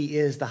 and He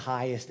is the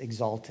highest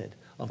exalted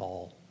of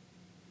all.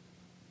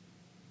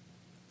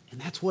 And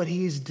that's what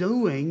He is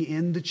doing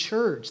in the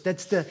church.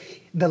 That's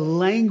the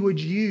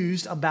language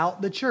used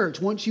about the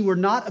church. Once you were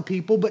not a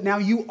people, but now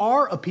you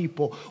are a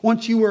people.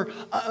 Once you were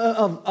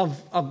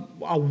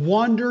a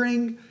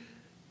wandering,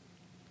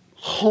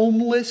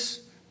 homeless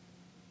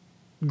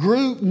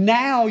group,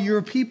 now you're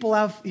a people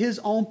of His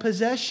own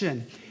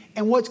possession.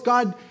 And what's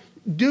God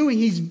doing?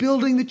 He's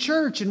building the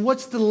church. And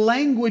what's the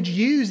language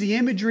used, the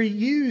imagery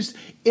used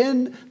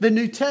in the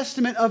New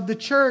Testament of the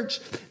church?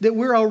 That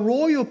we're a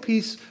royal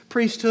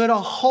priesthood, a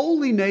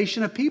holy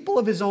nation, a people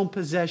of His own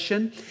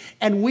possession,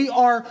 and we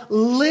are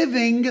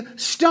living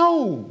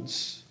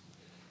stones.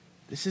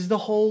 This is the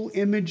whole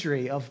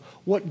imagery of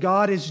what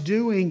God is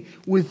doing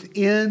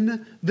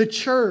within the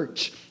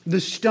church.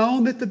 The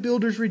stone that the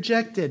builders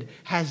rejected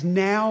has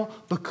now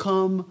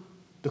become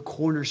the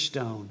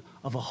cornerstone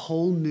of a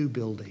whole new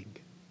building.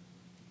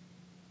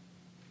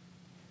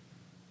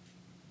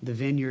 The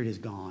vineyard is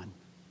gone.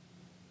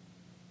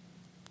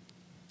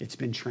 It's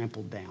been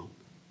trampled down.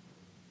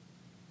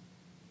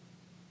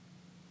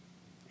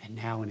 And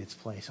now in its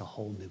place, a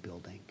whole new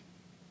building.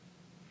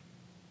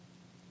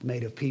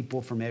 Made of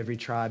people from every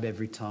tribe,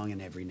 every tongue,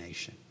 and every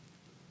nation.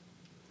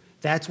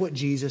 That's what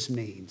Jesus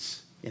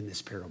means in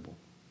this parable.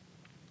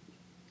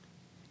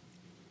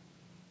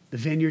 The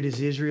vineyard is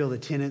Israel. The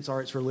tenants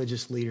are its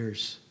religious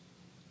leaders.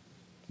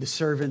 The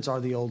servants are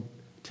the Old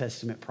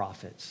Testament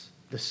prophets.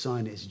 The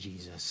Son is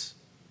Jesus.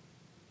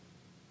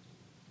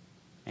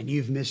 And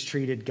you've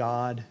mistreated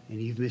God, and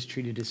you've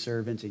mistreated His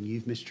servants, and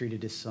you've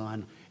mistreated His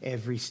Son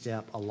every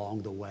step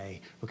along the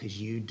way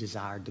because you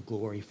desired the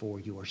glory for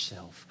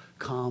yourself.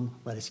 Come,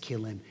 let us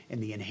kill Him,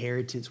 and the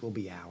inheritance will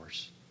be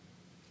ours.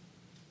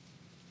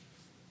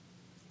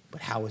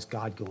 But how is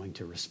God going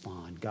to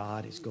respond?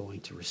 God is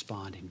going to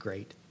respond in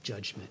great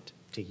judgment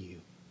to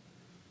you.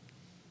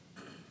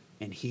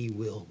 And He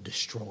will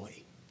destroy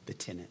the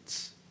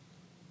tenants.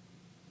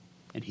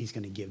 And He's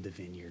going to give the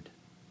vineyard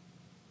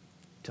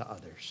to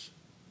others.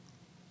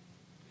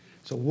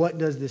 So what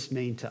does this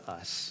mean to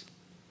us?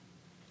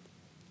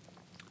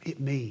 It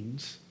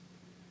means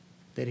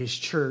that His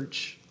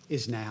church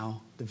is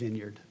now the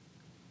vineyard.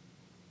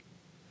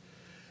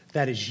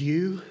 That is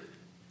you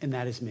and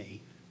that is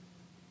me.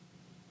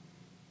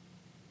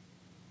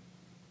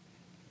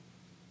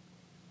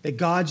 That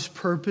God's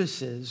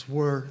purposes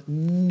were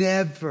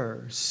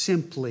never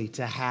simply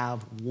to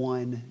have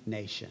one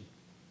nation,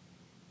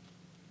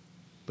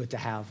 but to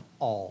have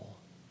all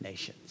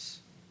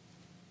nations.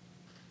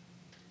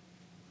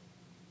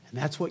 And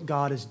that's what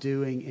God is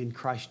doing in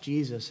Christ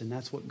Jesus, and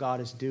that's what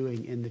God is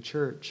doing in the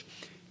church.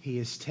 He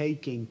is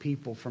taking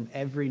people from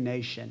every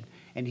nation,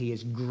 and He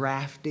is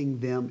grafting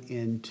them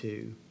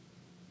into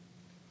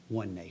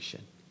one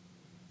nation.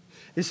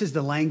 This is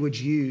the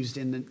language used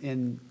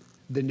in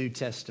the New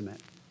Testament.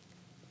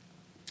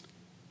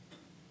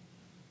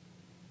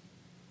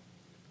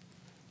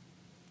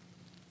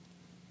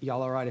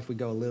 Y'all all right if we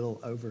go a little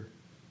over?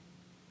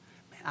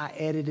 I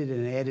edited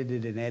and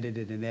edited and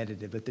edited and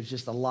edited, but there's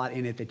just a lot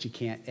in it that you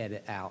can't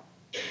edit out.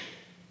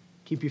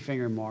 Keep your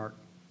finger mark.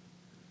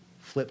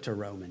 Flip to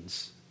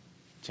Romans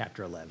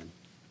chapter 11.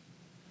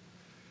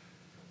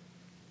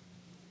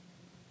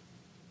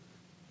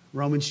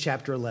 Romans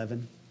chapter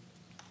 11.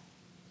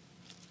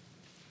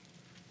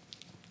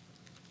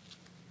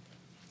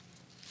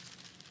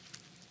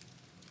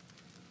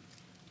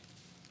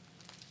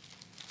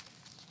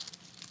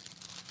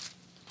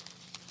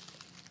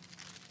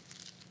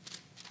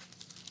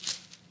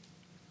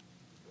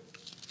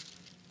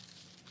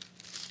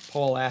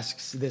 Paul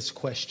asks this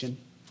question.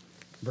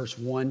 verse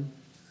 1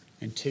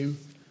 and 2.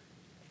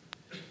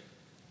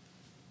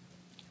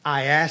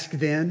 I ask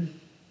then,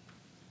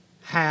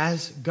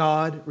 has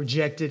God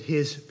rejected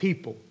his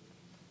people?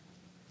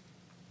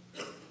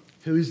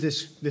 Who is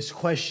this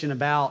question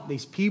about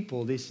these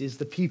people? This is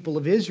the people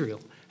of Israel.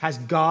 Has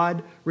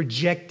God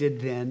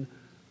rejected then,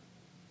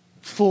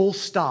 full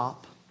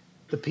stop,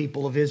 the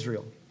people of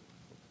Israel?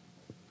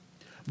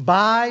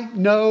 By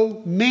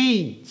no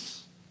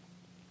means,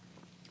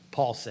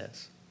 Paul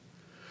says.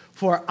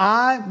 For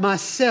I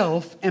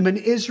myself am an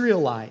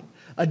Israelite,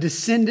 a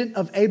descendant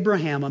of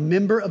Abraham, a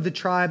member of the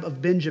tribe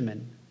of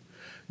Benjamin.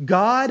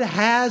 God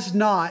has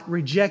not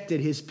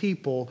rejected his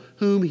people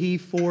whom he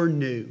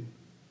foreknew.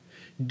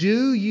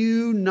 Do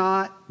you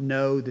not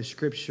know the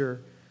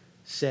scripture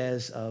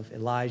says of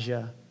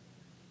Elijah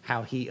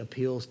how he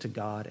appeals to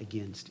God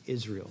against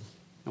Israel?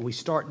 And we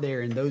start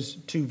there in those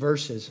two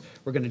verses.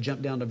 We're going to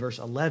jump down to verse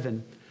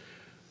 11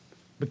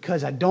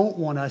 because I don't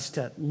want us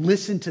to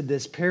listen to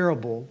this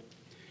parable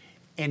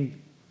and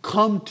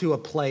come to a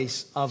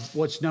place of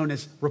what's known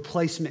as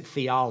replacement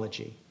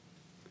theology.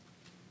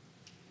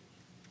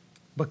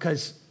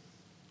 Because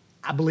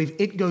I believe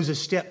it goes a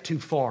step too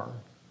far.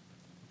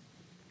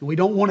 We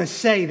don't want to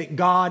say that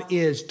God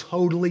is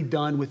totally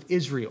done with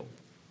Israel,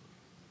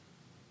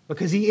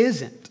 because he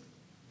isn't.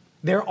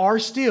 There are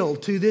still,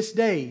 to this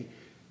day,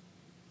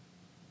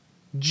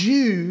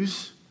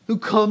 Jews who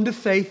come to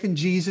faith in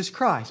Jesus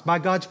Christ by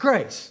God's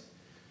grace.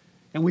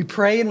 And we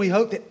pray and we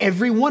hope that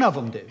every one of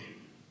them do.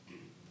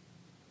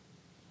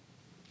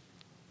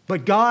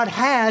 But God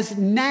has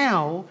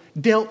now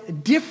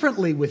dealt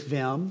differently with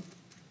them,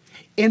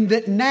 in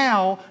that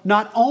now,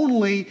 not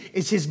only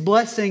is his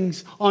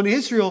blessings on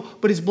Israel,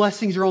 but his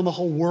blessings are on the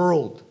whole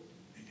world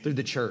through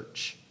the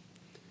church.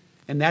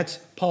 And that's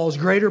Paul's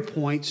greater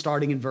point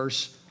starting in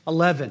verse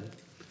 11.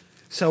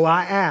 So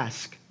I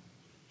ask,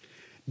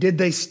 did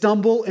they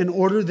stumble in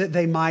order that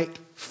they might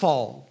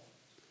fall?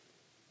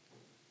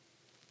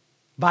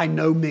 By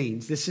no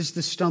means. This is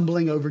the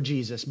stumbling over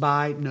Jesus.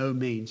 By no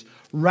means.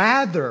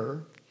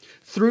 Rather,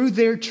 through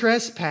their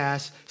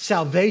trespass,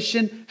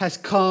 salvation has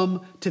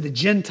come to the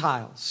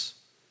Gentiles,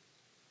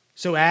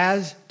 so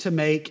as to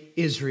make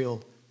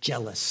Israel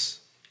jealous.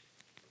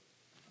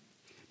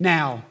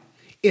 Now,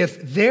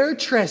 if their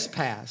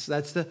trespass,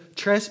 that's the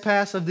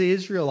trespass of the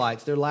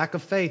Israelites, their lack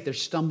of faith, their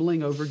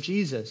stumbling over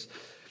Jesus.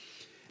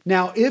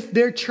 Now, if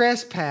their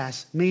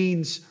trespass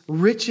means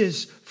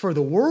riches for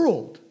the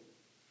world,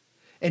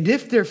 and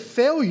if their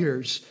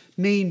failures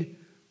mean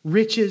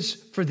riches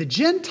for the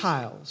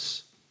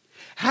Gentiles,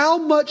 how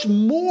much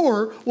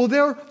more will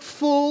their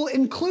full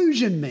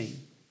inclusion mean?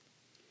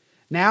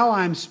 Now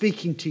I'm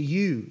speaking to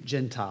you,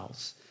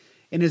 Gentiles.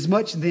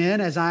 Inasmuch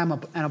then as I am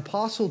an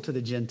apostle to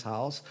the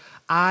Gentiles,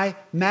 I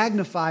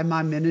magnify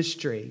my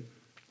ministry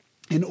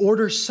in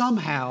order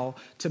somehow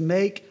to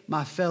make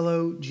my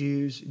fellow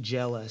Jews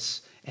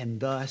jealous and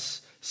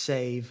thus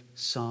save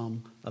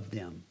some of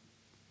them.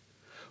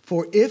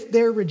 For if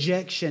their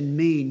rejection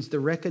means the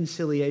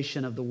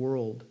reconciliation of the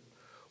world,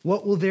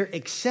 what will their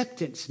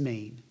acceptance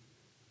mean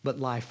but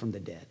life from the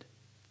dead?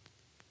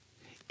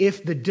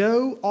 If the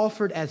dough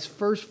offered as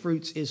first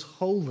fruits is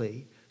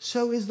holy,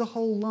 so is the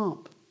whole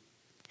lump.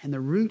 And the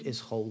root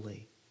is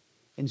holy,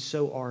 and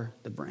so are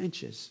the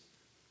branches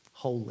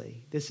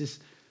holy. This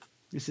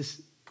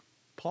is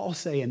Paul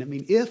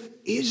saying, if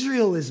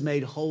Israel is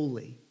made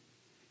holy,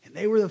 and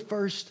they were the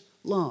first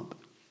lump,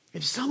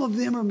 if some of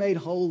them are made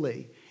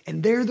holy,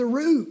 and they're the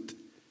root,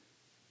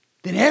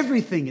 then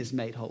everything is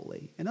made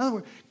holy. In other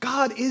words,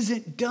 God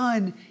isn't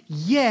done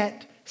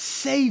yet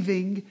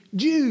saving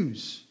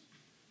Jews.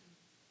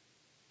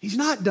 He's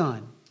not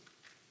done.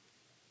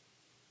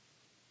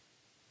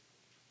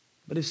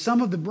 But if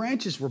some of the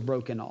branches were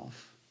broken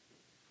off,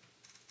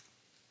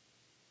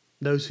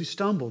 those who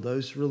stumble,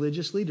 those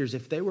religious leaders,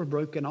 if they were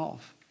broken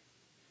off,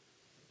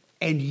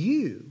 and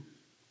you,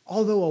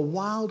 although a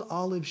wild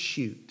olive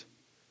shoot,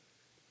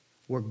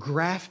 were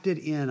grafted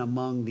in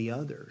among the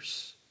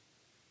others,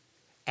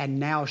 and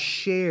now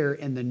share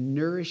in the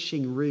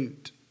nourishing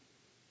root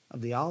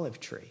of the olive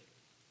tree.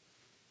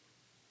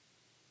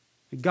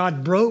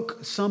 God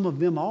broke some of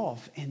them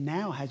off and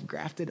now has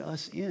grafted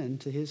us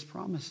into his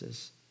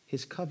promises,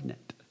 his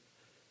covenant.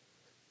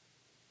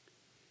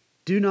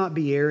 Do not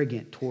be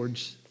arrogant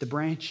towards the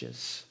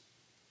branches.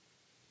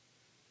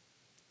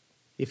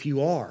 If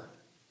you are,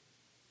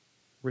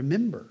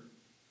 remember,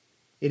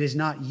 it is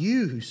not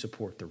you who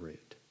support the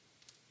root,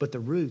 but the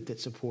root that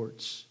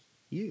supports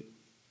you.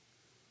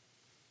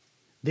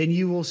 Then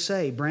you will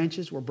say,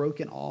 branches were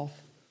broken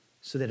off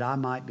so that I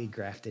might be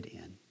grafted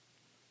in.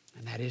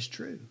 And that is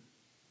true.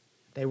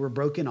 They were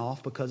broken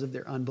off because of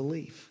their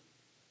unbelief.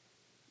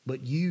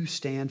 But you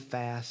stand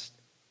fast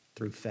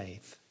through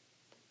faith.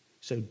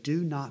 So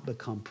do not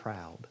become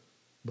proud,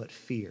 but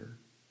fear.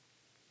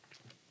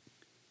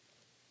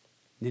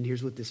 And then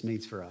here's what this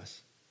means for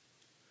us.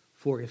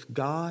 For if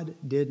God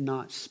did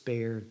not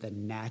spare the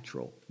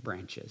natural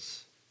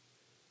branches,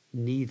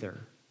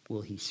 neither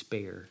will he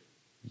spare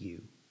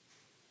you.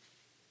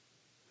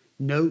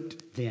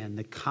 Note then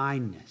the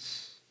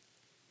kindness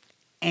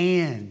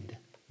and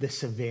the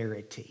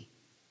severity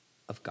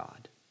of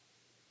God.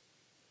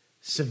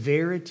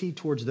 Severity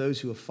towards those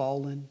who have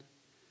fallen,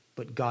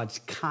 but God's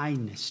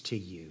kindness to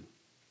you,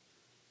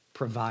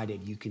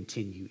 provided you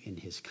continue in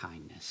his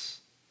kindness.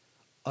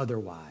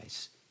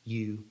 Otherwise,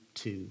 you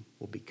too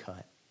will be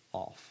cut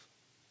off.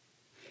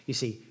 You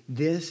see,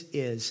 this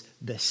is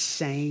the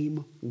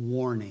same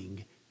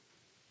warning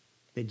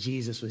that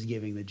Jesus was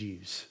giving the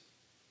Jews.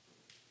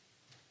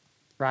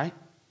 Right?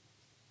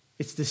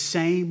 It's the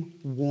same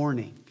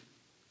warning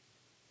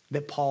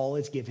that Paul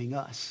is giving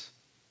us.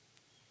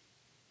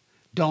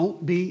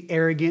 Don't be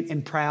arrogant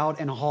and proud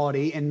and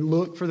haughty and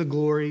look for the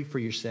glory for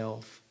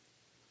yourself.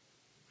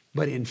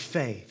 But in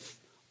faith,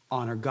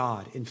 honor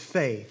God. In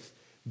faith,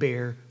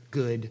 bear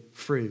good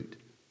fruit,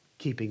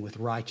 keeping with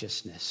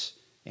righteousness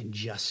and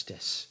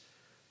justice.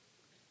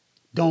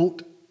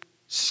 Don't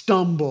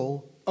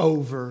stumble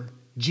over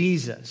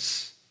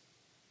Jesus.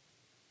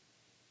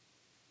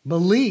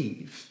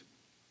 Believe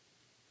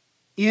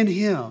in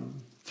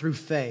him through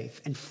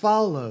faith and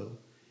follow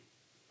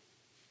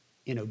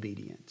in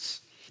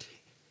obedience.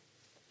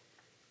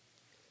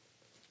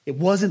 It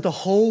wasn't the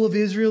whole of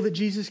Israel that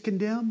Jesus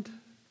condemned.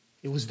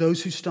 It was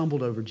those who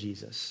stumbled over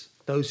Jesus,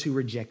 those who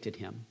rejected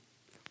him.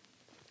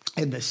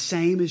 And the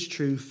same is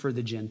true for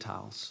the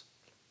Gentiles.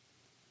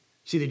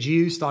 See, the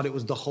Jews thought it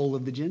was the whole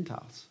of the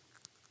Gentiles.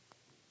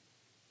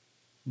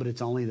 But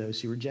it's only those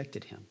who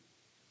rejected him.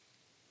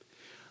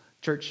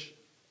 Church,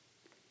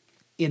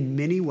 in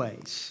many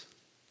ways,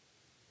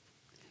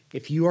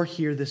 if you are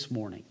here this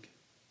morning,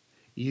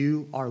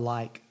 you are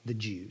like the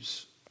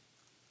Jews,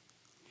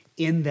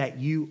 in that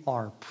you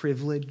are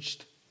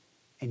privileged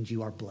and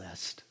you are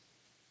blessed.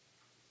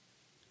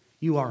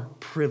 You are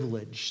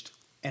privileged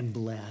and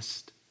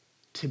blessed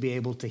to be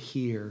able to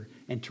hear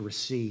and to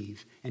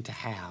receive and to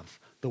have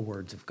the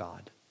words of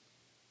God,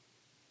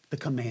 the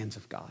commands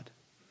of God.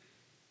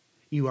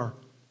 You are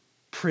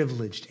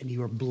privileged and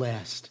you are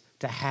blessed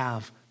to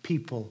have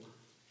people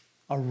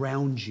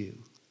around you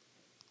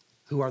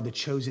who are the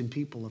chosen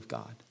people of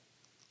God.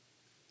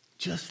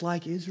 Just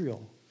like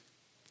Israel,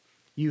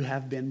 you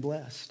have been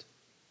blessed.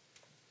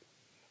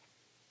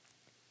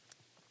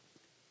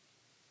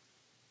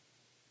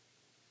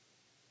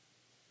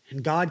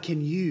 And God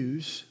can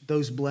use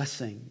those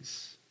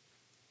blessings,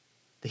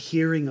 the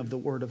hearing of the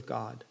word of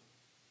God,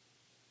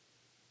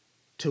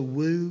 to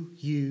woo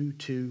you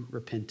to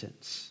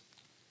repentance.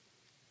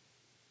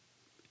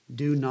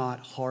 Do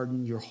not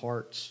harden your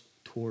hearts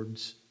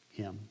towards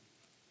him.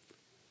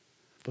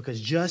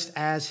 Because just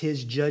as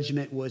his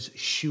judgment was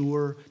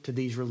sure to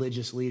these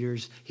religious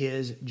leaders,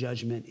 his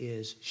judgment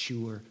is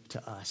sure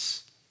to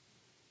us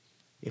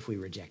if we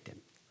reject him.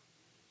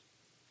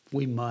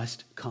 We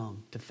must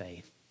come to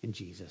faith in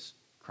Jesus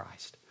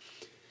Christ.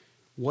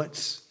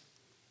 What's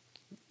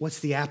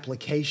the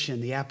application?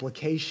 The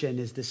application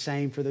is the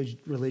same for those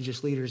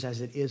religious leaders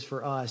as it is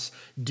for us.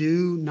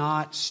 Do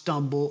not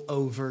stumble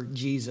over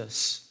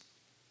Jesus.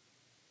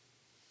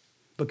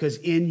 Because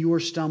in your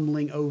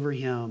stumbling over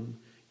him,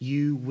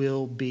 you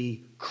will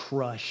be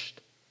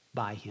crushed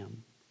by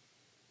him.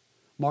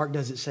 Mark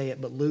doesn't say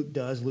it, but Luke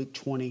does. Luke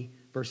 20,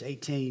 verse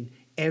 18.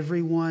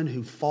 Everyone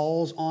who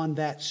falls on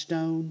that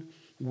stone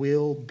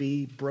will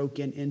be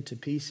broken into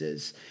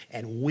pieces.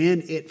 And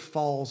when it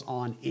falls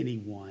on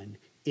anyone,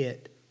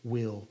 it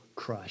will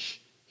crush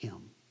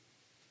him.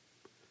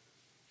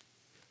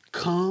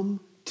 Come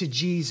to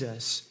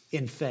Jesus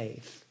in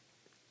faith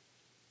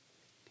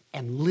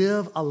and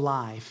live a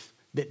life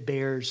that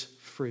bears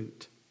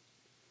fruit.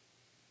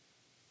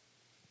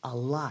 A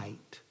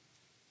light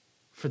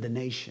for the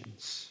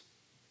nations.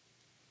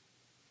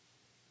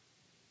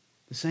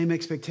 The same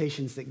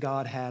expectations that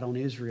God had on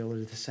Israel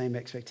are the same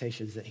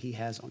expectations that he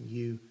has on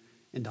you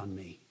and on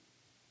me.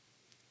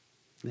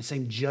 And the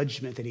same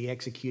judgment that he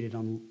executed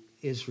on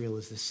Israel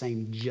is the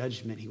same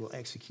judgment he will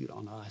execute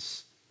on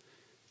us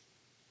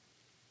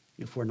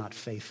if we're not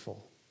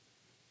faithful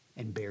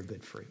and bear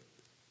good fruit.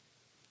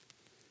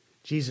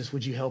 Jesus,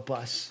 would you help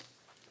us?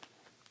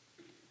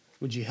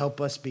 Would you help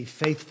us be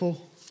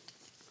faithful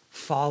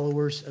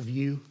followers of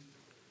you,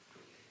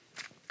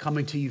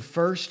 coming to you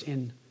first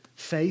in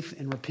faith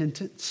and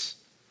repentance,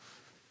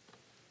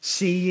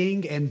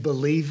 seeing and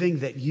believing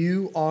that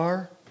you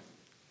are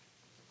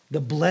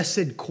the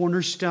blessed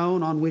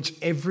cornerstone on which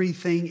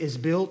everything is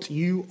built.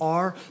 You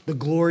are the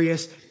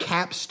glorious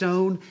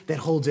capstone that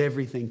holds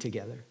everything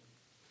together.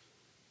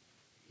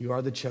 You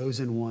are the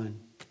chosen one.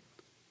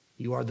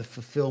 You are the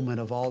fulfillment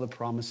of all the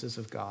promises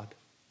of God.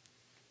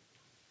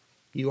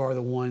 You are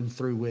the one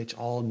through which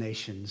all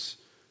nations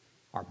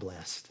are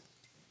blessed.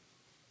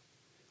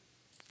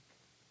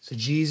 So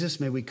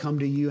Jesus, may we come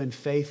to you in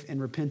faith and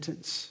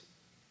repentance.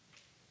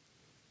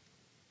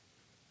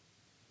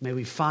 May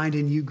we find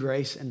in you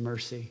grace and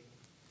mercy.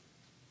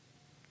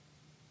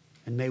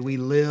 And may we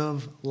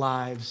live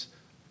lives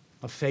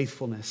of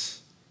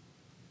faithfulness,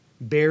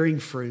 bearing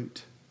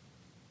fruit,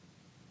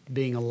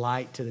 being a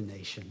light to the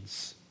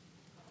nations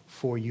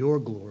for your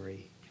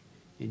glory.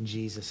 In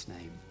Jesus'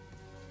 name,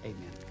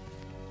 amen.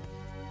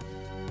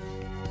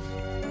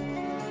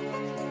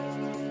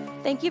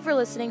 Thank you for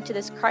listening to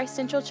this Christ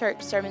Central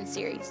Church sermon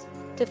series.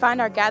 To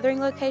find our gathering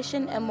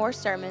location and more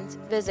sermons,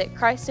 visit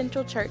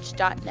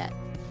christcentralchurch.net.